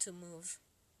you have to move.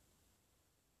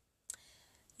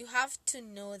 You have to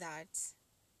know that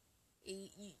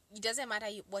it doesn't matter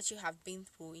what you have been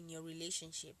through in your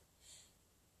relationship.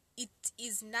 It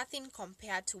is nothing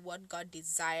compared to what God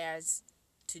desires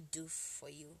to do for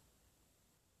you.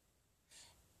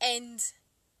 And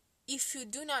if you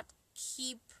do not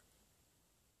keep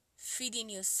feeding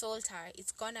your soul tie,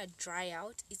 it's gonna dry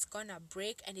out, it's gonna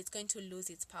break, and it's going to lose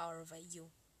its power over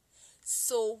you.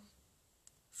 So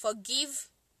forgive,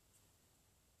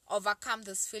 overcome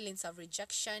those feelings of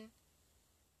rejection,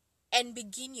 and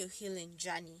begin your healing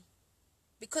journey.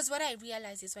 Because what I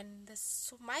realized is when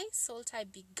my soul tie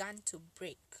began to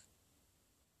break,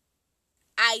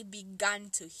 I began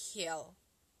to heal.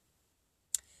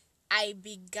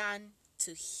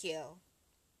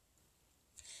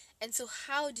 And so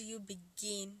how do you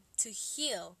begin to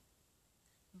heal?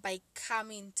 By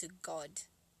coming to God.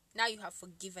 Now you have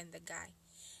forgiven the guy.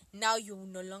 Now you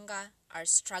no longer are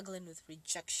struggling with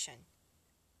rejection.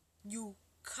 You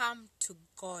come to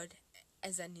God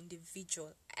as an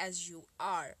individual, as you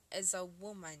are, as a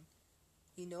woman,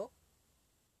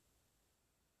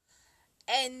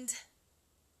 And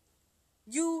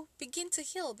you begin to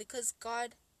heal because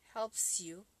God helps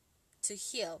you to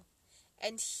heal.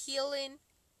 And healing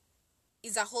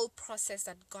is a whole process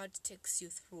that God takes you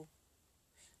through.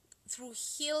 Through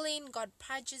healing, God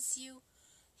purges you,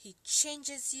 he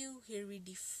changes you, he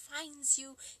redefines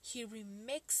you, he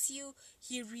remakes you,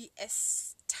 he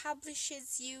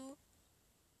reestablishes you.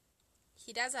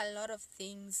 He does a lot of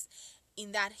things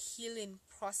in that healing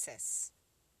process.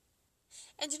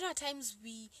 And at times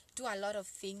we do a lot of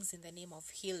things in the name of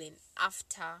healing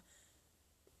after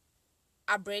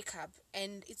a breakup,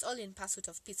 and it's all in pursuit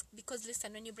of peace. Because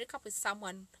listen, when you break up with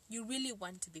someone, you really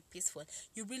want to be peaceful.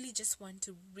 You really just want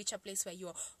to reach a place where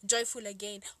you're joyful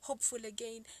again, hopeful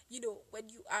again, when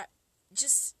you are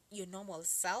just your normal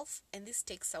self. And this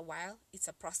takes a while. It's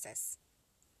a process.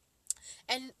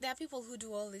 And there are people who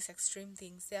do all these extreme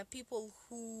things. There are people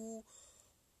who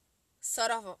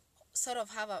sort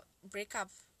of have a breakup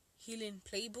healing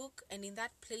playbook, and in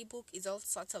that playbook is all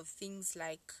sorts of things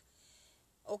like,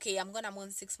 okay, I'm gonna mourn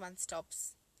 6 months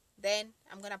tops. Then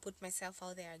I'm gonna put myself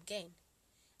out there again.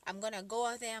 I'm gonna go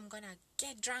out there, I'm gonna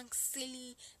get drunk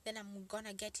silly, then I'm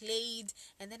gonna get laid,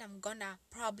 and then I'm gonna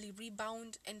probably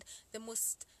rebound. And the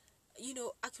most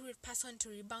accurate person to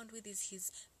rebound with is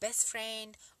his best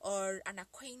friend or an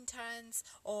acquaintance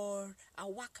or a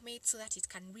workmate, so that it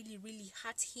can really, really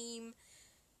hurt him.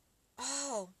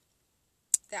 Oh,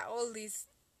 there are all these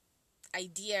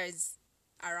ideas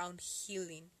around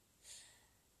healing.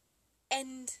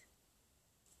 And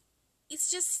it's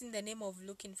just in the name of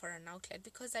looking for an outlet,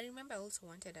 because I remember I also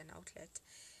wanted an outlet.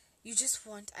 You just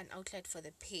want an outlet for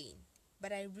the pain.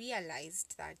 But I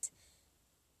realized that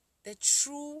the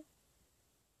true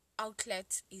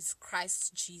outlet is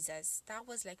Christ Jesus. That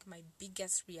was like my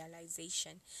biggest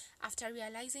realization. After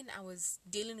realizing I was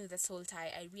dealing with a soul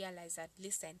tie, I realized that,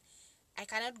 listen, I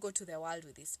cannot go to the world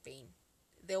with this pain.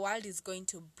 The world is going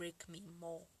to break me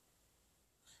more.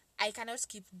 I cannot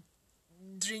keep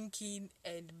drinking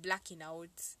and blacking out.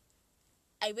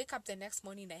 I wake up the next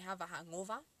morning, I have a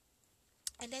hangover,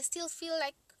 and I still feel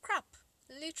like crap,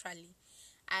 literally.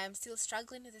 I am still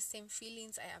struggling with the same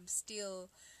feelings. I am still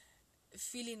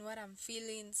feeling what I'm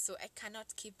feeling, so I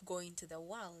cannot keep going to the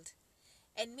world.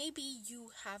 And maybe you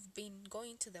have been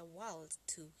going to the world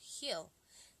to heal.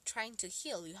 trying to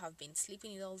heal. You have been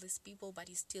sleeping with all these people, but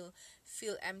you still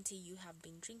feel empty. You have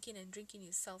been drinking and drinking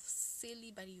yourself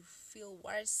silly, but you feel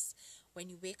worse when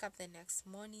you wake up the next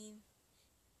morning.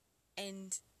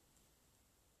 And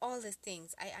all the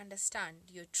things, I understand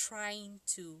you're trying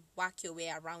to work your way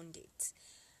around it.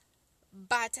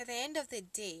 But at the end of the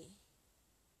day,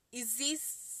 is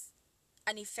this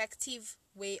an effective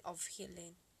way of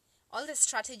healing? All the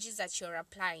strategies that you're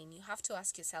applying, you have to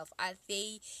ask yourself, are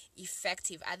they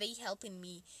effective? Are they helping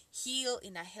me heal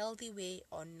in a healthy way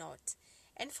or not?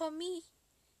 And for me,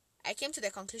 I came to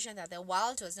the conclusion that the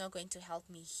world was not going to help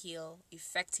me heal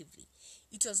effectively.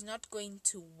 It was not going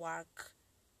to work.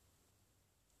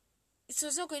 It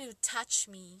was not going to touch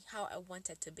me how I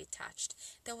wanted to be touched.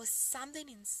 There was something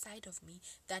inside of me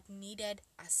that needed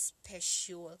a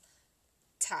special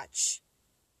touch.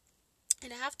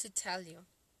 And I have to tell you,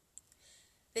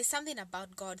 there's something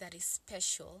about God that is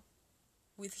special,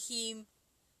 with Him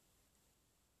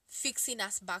fixing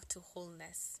us back to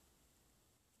wholeness.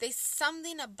 There's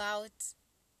something about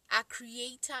our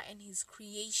Creator and His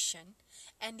creation,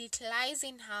 and it lies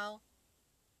in how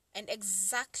and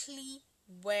exactly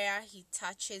where He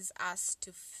touches us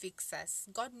to fix us.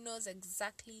 God knows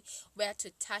exactly where to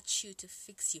touch you to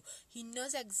fix you. He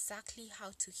knows exactly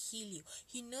how to heal you.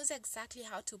 He knows exactly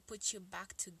how to put you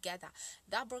back together.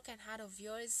 That broken heart of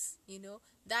yours,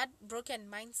 that broken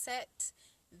mindset,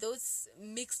 those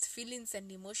mixed feelings and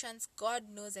emotions, God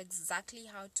knows exactly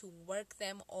how to work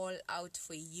them all out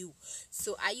for you.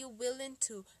 So are you willing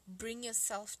to bring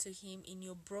yourself to Him in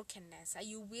your brokenness? Are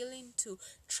you willing to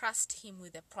trust Him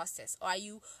with the process? Or are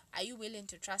you willing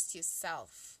to trust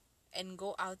yourself and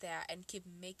go out there and keep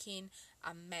making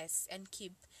a mess and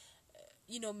keep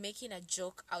making a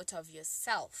joke out of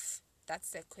yourself?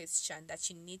 That's the question that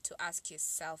you need to ask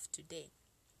yourself today.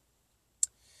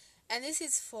 And this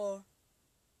is for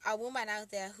a woman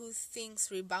out there who thinks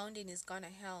rebounding is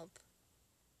gonna help.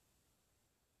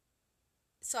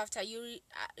 So after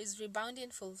is rebounding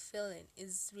fulfilling?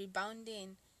 Is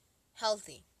rebounding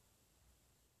healthy?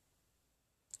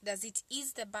 Does it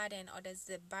ease the burden, or does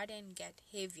the burden get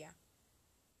heavier?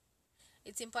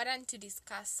 It's important to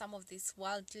discuss some of these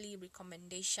worldly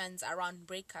recommendations around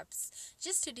breakups,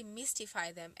 just to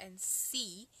demystify them and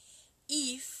see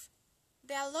if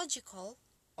they are logical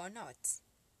or not.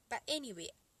 But anyway,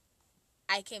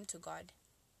 I came to God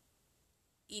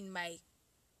in my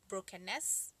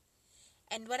brokenness,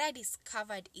 and what I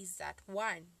discovered is that,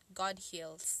 one, God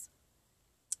heals.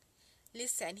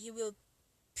 Listen, He will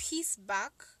piece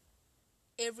back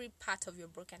every part of your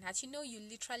broken heart. You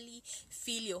literally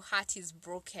feel your heart is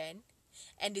broken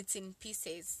and it's in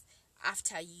pieces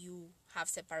after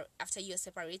you're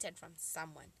separated from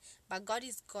someone. But God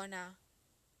is gonna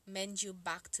mend you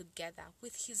back together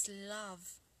with His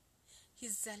love.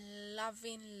 He's a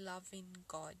loving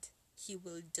God. He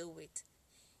will do it.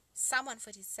 Psalm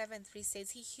 147:3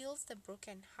 says He heals the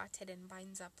brokenhearted and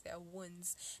binds up their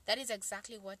wounds. That is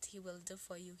exactly what He will do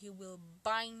for you. He will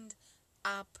bind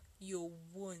up your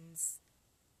wounds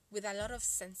with a lot of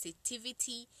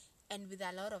sensitivity and with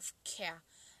a lot of care,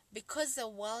 because the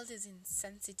world is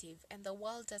insensitive and the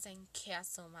world doesn't care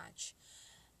so much.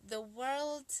 The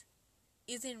world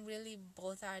isn't really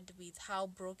bothered with how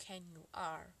broken you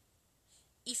are.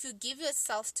 If you give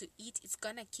yourself to it, it's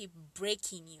gonna keep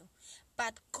breaking you.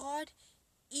 But God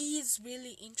is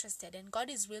really interested, and God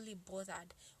is really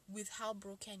bothered with how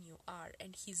broken you are,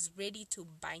 and He's ready to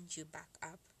bind you back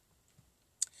up.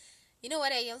 You know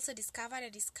what I also discovered? I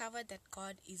discovered that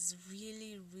God is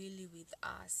really, really with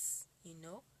us, in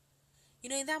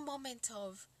that moment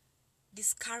of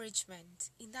discouragement,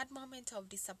 in that moment of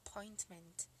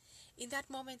disappointment, in that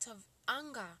moment of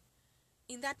anger,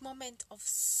 in that moment of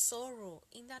sorrow,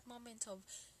 in that moment of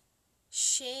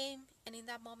shame, and in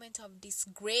that moment of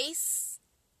disgrace,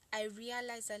 I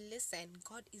realized that, listen,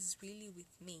 God is really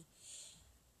with me.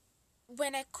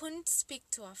 When I couldn't speak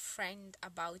to a friend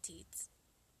about it,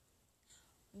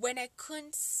 when I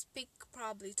couldn't speak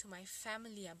probably to my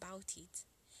family about it,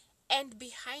 and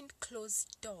behind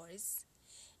closed doors,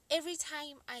 every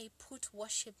time I put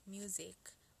worship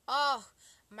music,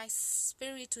 my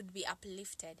spirit would be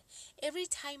uplifted. Every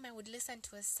time I would listen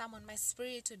to a sermon, my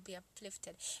spirit would be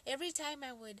uplifted. Every time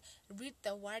I would read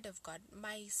the Word of God,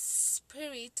 my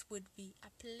spirit would be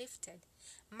uplifted.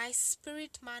 My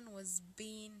spirit man was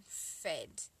being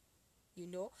fed,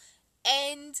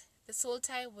 and the soul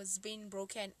tie was being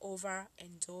broken over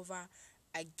and over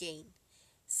again.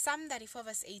 Psalm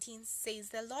 34:18 says,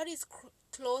 the Lord is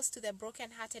close to the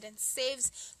brokenhearted and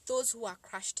saves those who are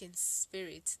crushed in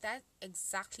spirit. That's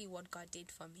exactly what God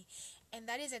did for me. And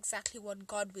that is exactly what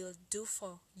God will do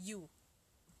for you.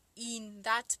 in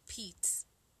that pit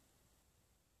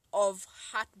of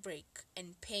heartbreak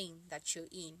and pain that you're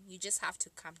in, you just have to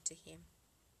come to Him.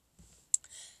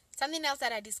 Something else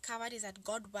that I discovered is that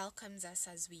God welcomes us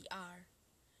as we are.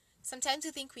 Sometimes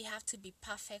we think we have to be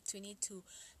perfect. We need to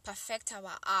perfect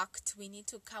our act. We need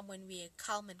to come when we are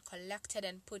calm and collected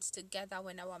and put together,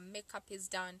 when our makeup is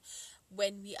done,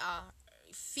 when we are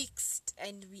fixed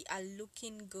and we are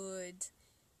looking good.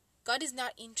 God is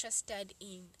not interested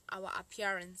in our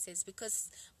appearances,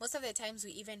 because most of the times we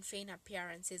even feign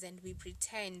appearances and we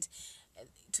pretend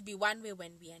to be one way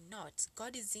when we are not.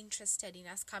 God is interested in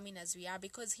us coming as we are,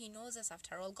 because He knows us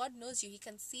after all. God knows you. He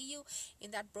can see you in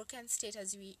that broken state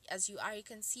as you are. He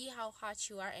can see how hurt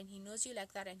you are, and He knows you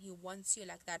like that, and He wants you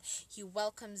like that. He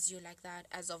welcomes you like that,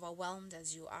 as overwhelmed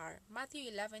as you are.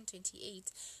 Matthew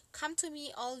 11:28. Come to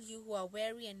me, all you who are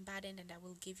weary and burdened, and I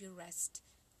will give you rest.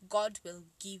 God will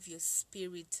give your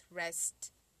spirit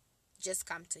rest. Just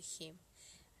come to Him.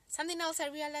 Something else I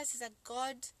realized is that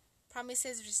God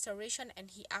promises restoration,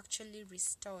 and He actually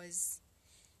restores.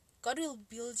 God will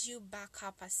build you back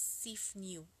up as if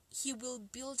new. He will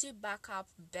build you back up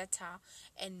better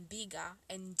and bigger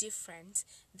and different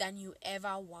than you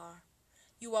ever were.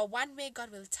 You are one way,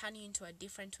 God will turn you into a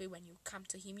different way when you come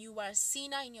to Him. You were a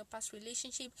sinner in your past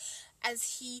relationship.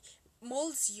 As He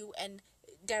molds you and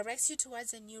directs you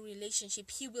towards a new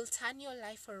relationship, He will turn your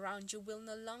life around. You will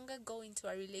no longer go into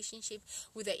a relationship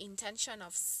with the intention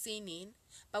of sinning,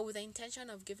 but with the intention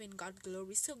of giving God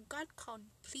glory. So God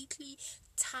completely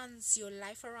turns your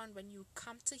life around when you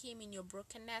come to Him in your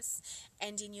brokenness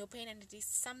and in your pain. And it is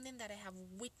something that I have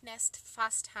witnessed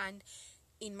firsthand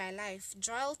in my life.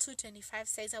 Joel 2:25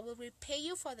 says, I will repay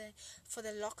you for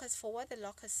the locust, for what the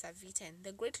locusts have eaten,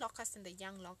 the great locust and the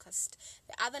young locust,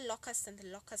 the other locust and the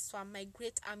locust swarm, my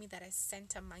great army that I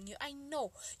sent among you. I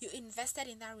know you invested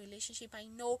in that relationship. I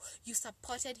know you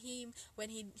supported him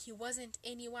when he wasn't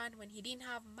anyone, when he didn't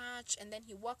have much, and then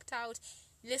he walked out.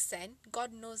 Listen,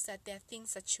 God knows that there are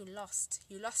things that you lost.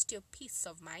 You lost your peace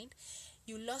of mind.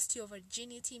 You lost your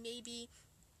virginity, maybe.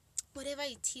 Whatever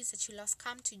it is that you lost,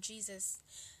 come to Jesus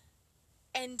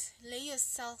and lay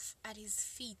yourself at His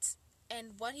feet.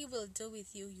 And what He will do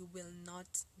with you, you will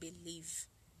not believe.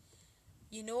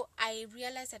 You know, I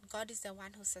realize that God is the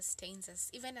one who sustains us.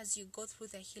 Even as you go through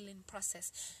the healing process,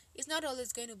 it's not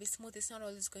always going to be smooth. It's not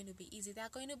always going to be easy. There are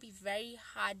going to be very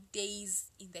hard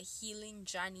days in the healing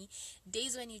journey.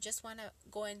 Days when you just want to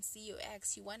go and see your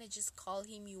ex. You want to just call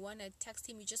him. You want to text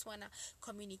him. You just want to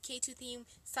communicate with him.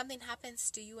 Something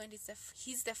happens to you and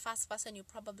he's the first person you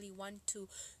probably want to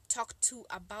talk to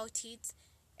about it.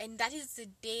 And that is the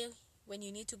day when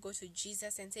you need to go to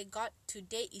Jesus and say, God,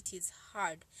 today it is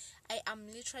hard. I am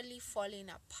literally falling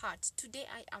apart. Today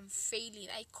I am failing.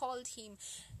 I called him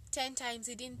 10 times,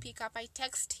 he didn't pick up. I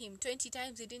texted him 20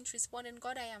 times, he didn't respond. And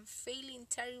God, I am failing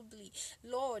terribly.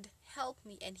 Lord, help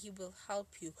me, and He will help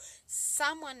you.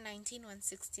 Psalm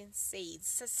 119:116 says,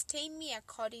 sustain me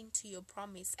according to your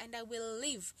promise, and I will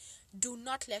live. Do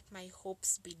not let my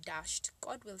hopes be dashed.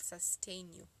 God will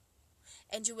sustain you,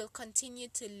 and you will continue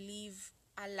to live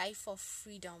a life of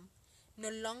freedom, no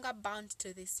longer bound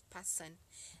to this person.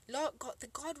 Lord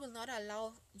God will not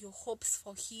allow your hopes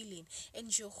for healing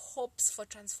and your hopes for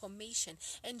transformation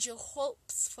and your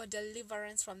hopes for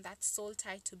deliverance from that soul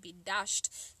tie to be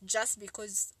dashed just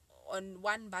because on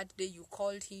one bad day you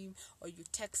called him or you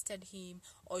texted him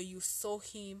or you saw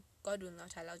him. God will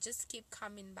not allow. Just keep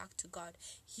coming back to God.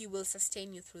 He will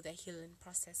sustain you through the healing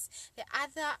process. The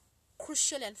other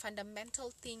crucial and fundamental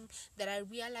thing that I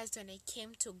realized when I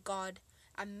came to God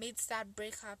amidst that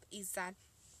breakup is that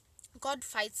God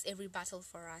fights every battle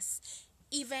for us.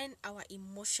 Even our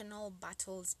emotional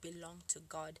battles belong to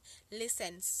God.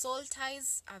 Listen, soul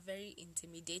ties are very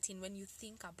intimidating when you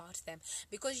think about them,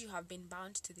 because you have been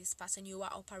bound to this person. You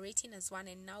are operating as one,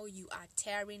 and now you are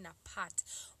tearing apart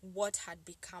what had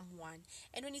become one.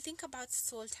 And when you think about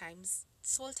soul ties,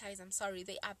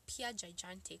 they appear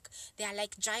gigantic. They are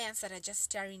like giants that are just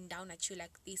staring down at you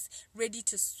like this, ready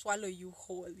to swallow you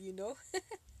whole, you know.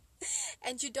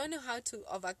 And you don't know how to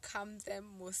overcome them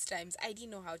most times. I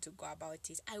didn't know how to go about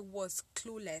it. I was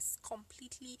clueless,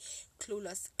 completely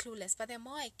clueless. But the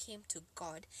more I came to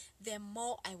God, the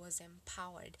more I was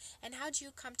empowered. And how do you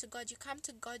come to God? You come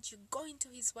to God, you go into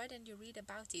His Word and you read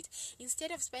about it. Instead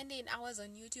of spending hours on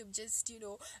YouTube just,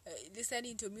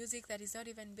 listening to music that is not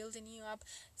even building you up,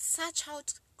 search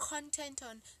out content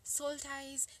on soul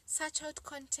ties, search out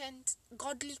content,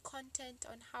 godly content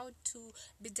on how to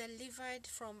be delivered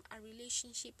from a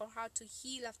relationship or how to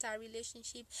heal after a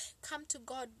relationship. Come to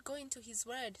God, go into His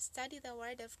Word, study the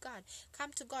Word of God,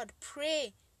 come to God,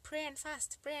 pray Pray and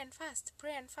fast, pray and fast,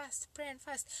 pray and fast, pray and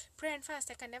fast, pray and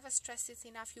fast. I can never stress this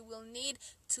enough. You will need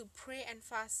to pray and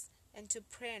fast and to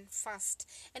pray and fast.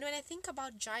 And when I think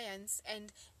about giants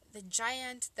and the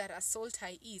giant that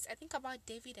Asoltai is, I think about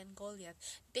David and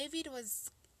Goliath. David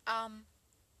was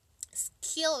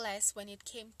skillless when it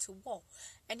came to war,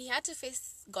 and he had to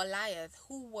face Goliath,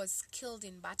 who was killed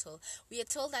in battle. We are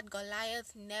told that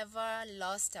Goliath never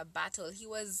lost a battle. He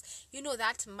was,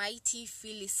 that mighty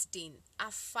Philistine,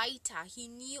 a fighter. He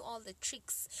knew all the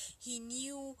tricks, he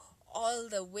knew all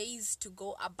the ways to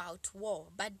go about war,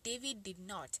 but David did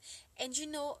not. And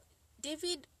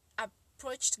David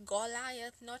approached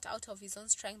Goliath not out of his own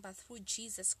strength but through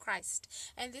Jesus Christ.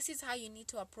 And this is how you need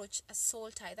to approach a soul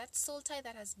tie. That soul tie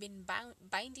that has been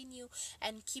binding you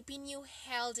and keeping you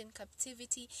held in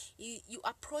captivity. You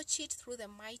approach it through the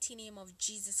mighty name of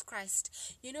Jesus Christ.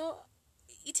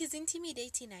 It is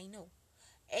intimidating, I know.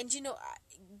 And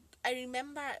I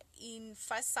remember in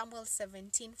 1 Samuel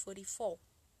 17:44,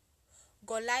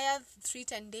 Goliath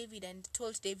threatened David and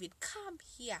told David, "Come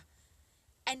here,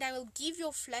 and I will give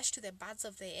your flesh to the birds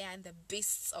of the air and the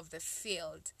beasts of the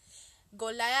field."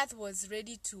 Goliath was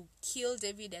ready to kill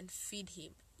David and feed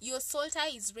him. Your soul tie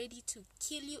is ready to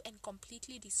kill you and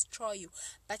completely destroy you,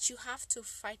 but you have to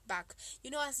fight back.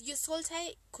 As your soul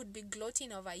tie could be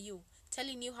gloating over you,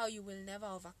 telling you how you will never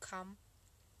overcome.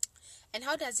 And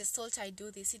how does the soul tie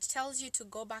do this? It tells you to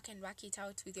go back and work it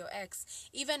out with your ex,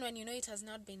 even when you know it has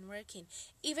not been working,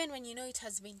 even when you know it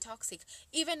has been toxic,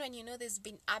 even when you know there's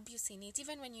been abuse in it,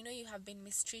 even when you know you have been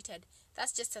mistreated.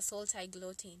 That's just a soul tie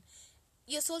gloating.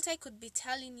 Your soul tie could be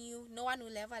telling you no one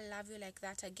will ever love you like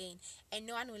that again, and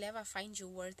no one will ever find you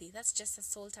worthy. That's just a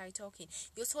soul tie talking.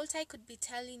 Your soul tie could be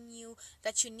telling you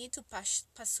that you need to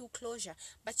pursue closure,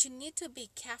 but you need to be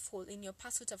careful in your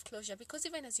pursuit of closure, because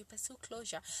even as you pursue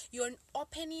closure, you're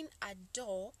opening a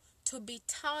door to be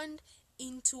turned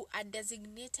into a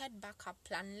designated backup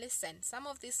plan. Listen, some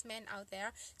of these men out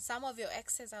there, some of your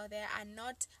exes out there are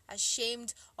not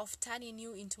ashamed of turning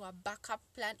you into a backup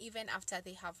plan even after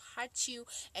they have hurt you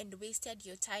and wasted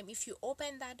your time. If you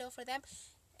open that door for them,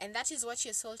 and that is what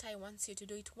your soul tie wants you to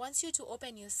do. It wants you to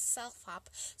open yourself up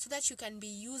so that you can be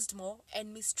used more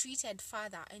and mistreated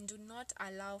further, and do not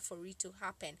allow for it to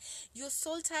happen. Your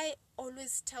soul tie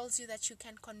always tells you that you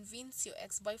can convince your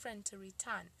ex-boyfriend to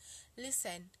return.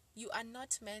 Listen, you are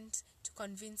not meant to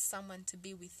convince someone to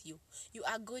be with you. You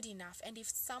are good enough. And if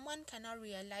someone cannot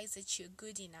realize that you're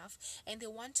good enough and they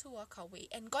want to walk away,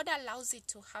 and God allows it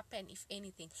to happen, if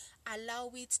anything,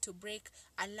 allow it to break,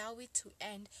 allow it to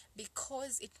end,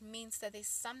 because it means that there's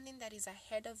something that is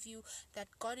ahead of you that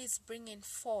God is bringing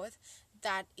forth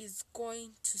that is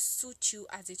going to suit you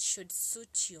as it should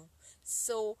suit you.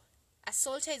 So a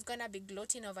soldier is going to be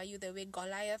gloating over you the way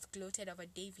Goliath gloated over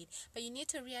David. But you need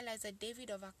to realize that David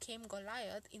overcame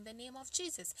Goliath in the name of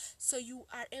Jesus. So you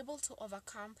are able to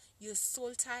overcome your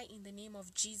soul tie in the name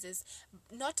of Jesus,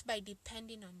 not by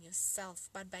depending on yourself,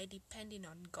 but by depending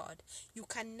on God. You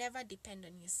can never depend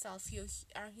on yourself. You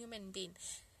are a human being.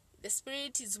 The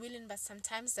spirit is willing, but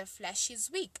sometimes the flesh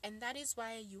is weak. And that is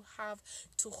why you have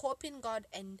to hope in God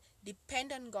and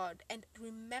depend on God. And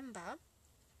remember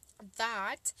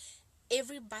that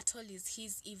every battle is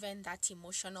His, even that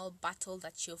emotional battle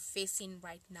that you're facing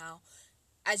right now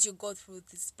as you go through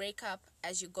this breakup,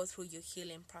 as you go through your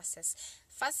healing process.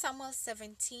 1 Samuel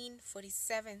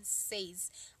 17:47 says,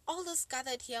 "All those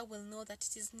gathered here will know that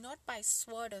it is not by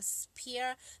sword or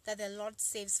spear that the Lord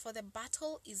saves, for the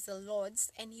battle is the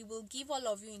Lord's, and He will give all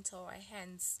of you into our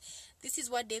hands." This is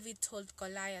what David told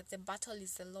Goliath. The battle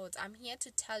is the Lord's. I'm here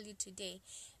to tell you today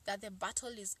that the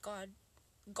battle is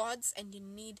God's, and you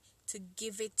need to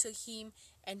give it to Him,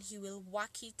 and He will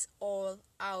work it all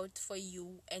out for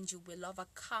you, and you will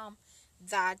overcome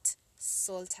that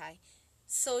soul tie.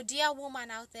 So, dear woman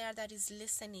out there that is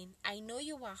listening, I know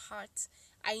you are hurt.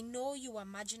 I know you are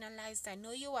marginalized. I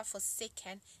know you are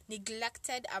forsaken,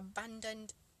 neglected,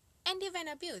 abandoned, and even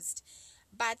abused.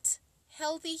 But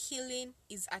healthy healing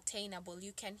is attainable.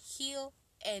 You can heal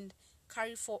and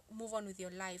move on with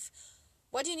your life.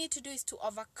 What you need to do is to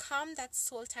overcome that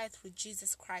soul tie through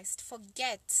Jesus Christ.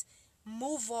 Forget.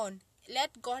 Move on.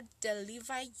 Let God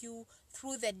deliver you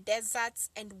through the deserts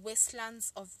and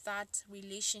wastelands of that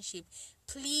relationship.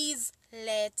 Please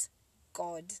let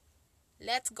God.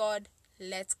 Let God.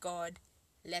 Let God.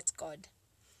 Let God.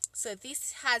 So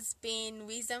this has been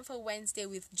Wisdom for Wednesday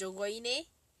with Jogoine.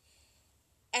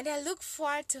 And I look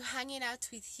forward to hanging out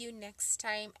with you next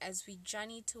time as we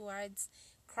journey towards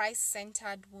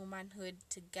Christ-centered womanhood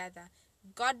together.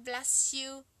 God bless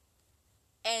you,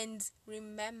 and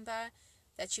remember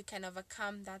that you can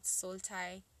overcome that soul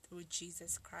tie through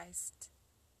Jesus Christ.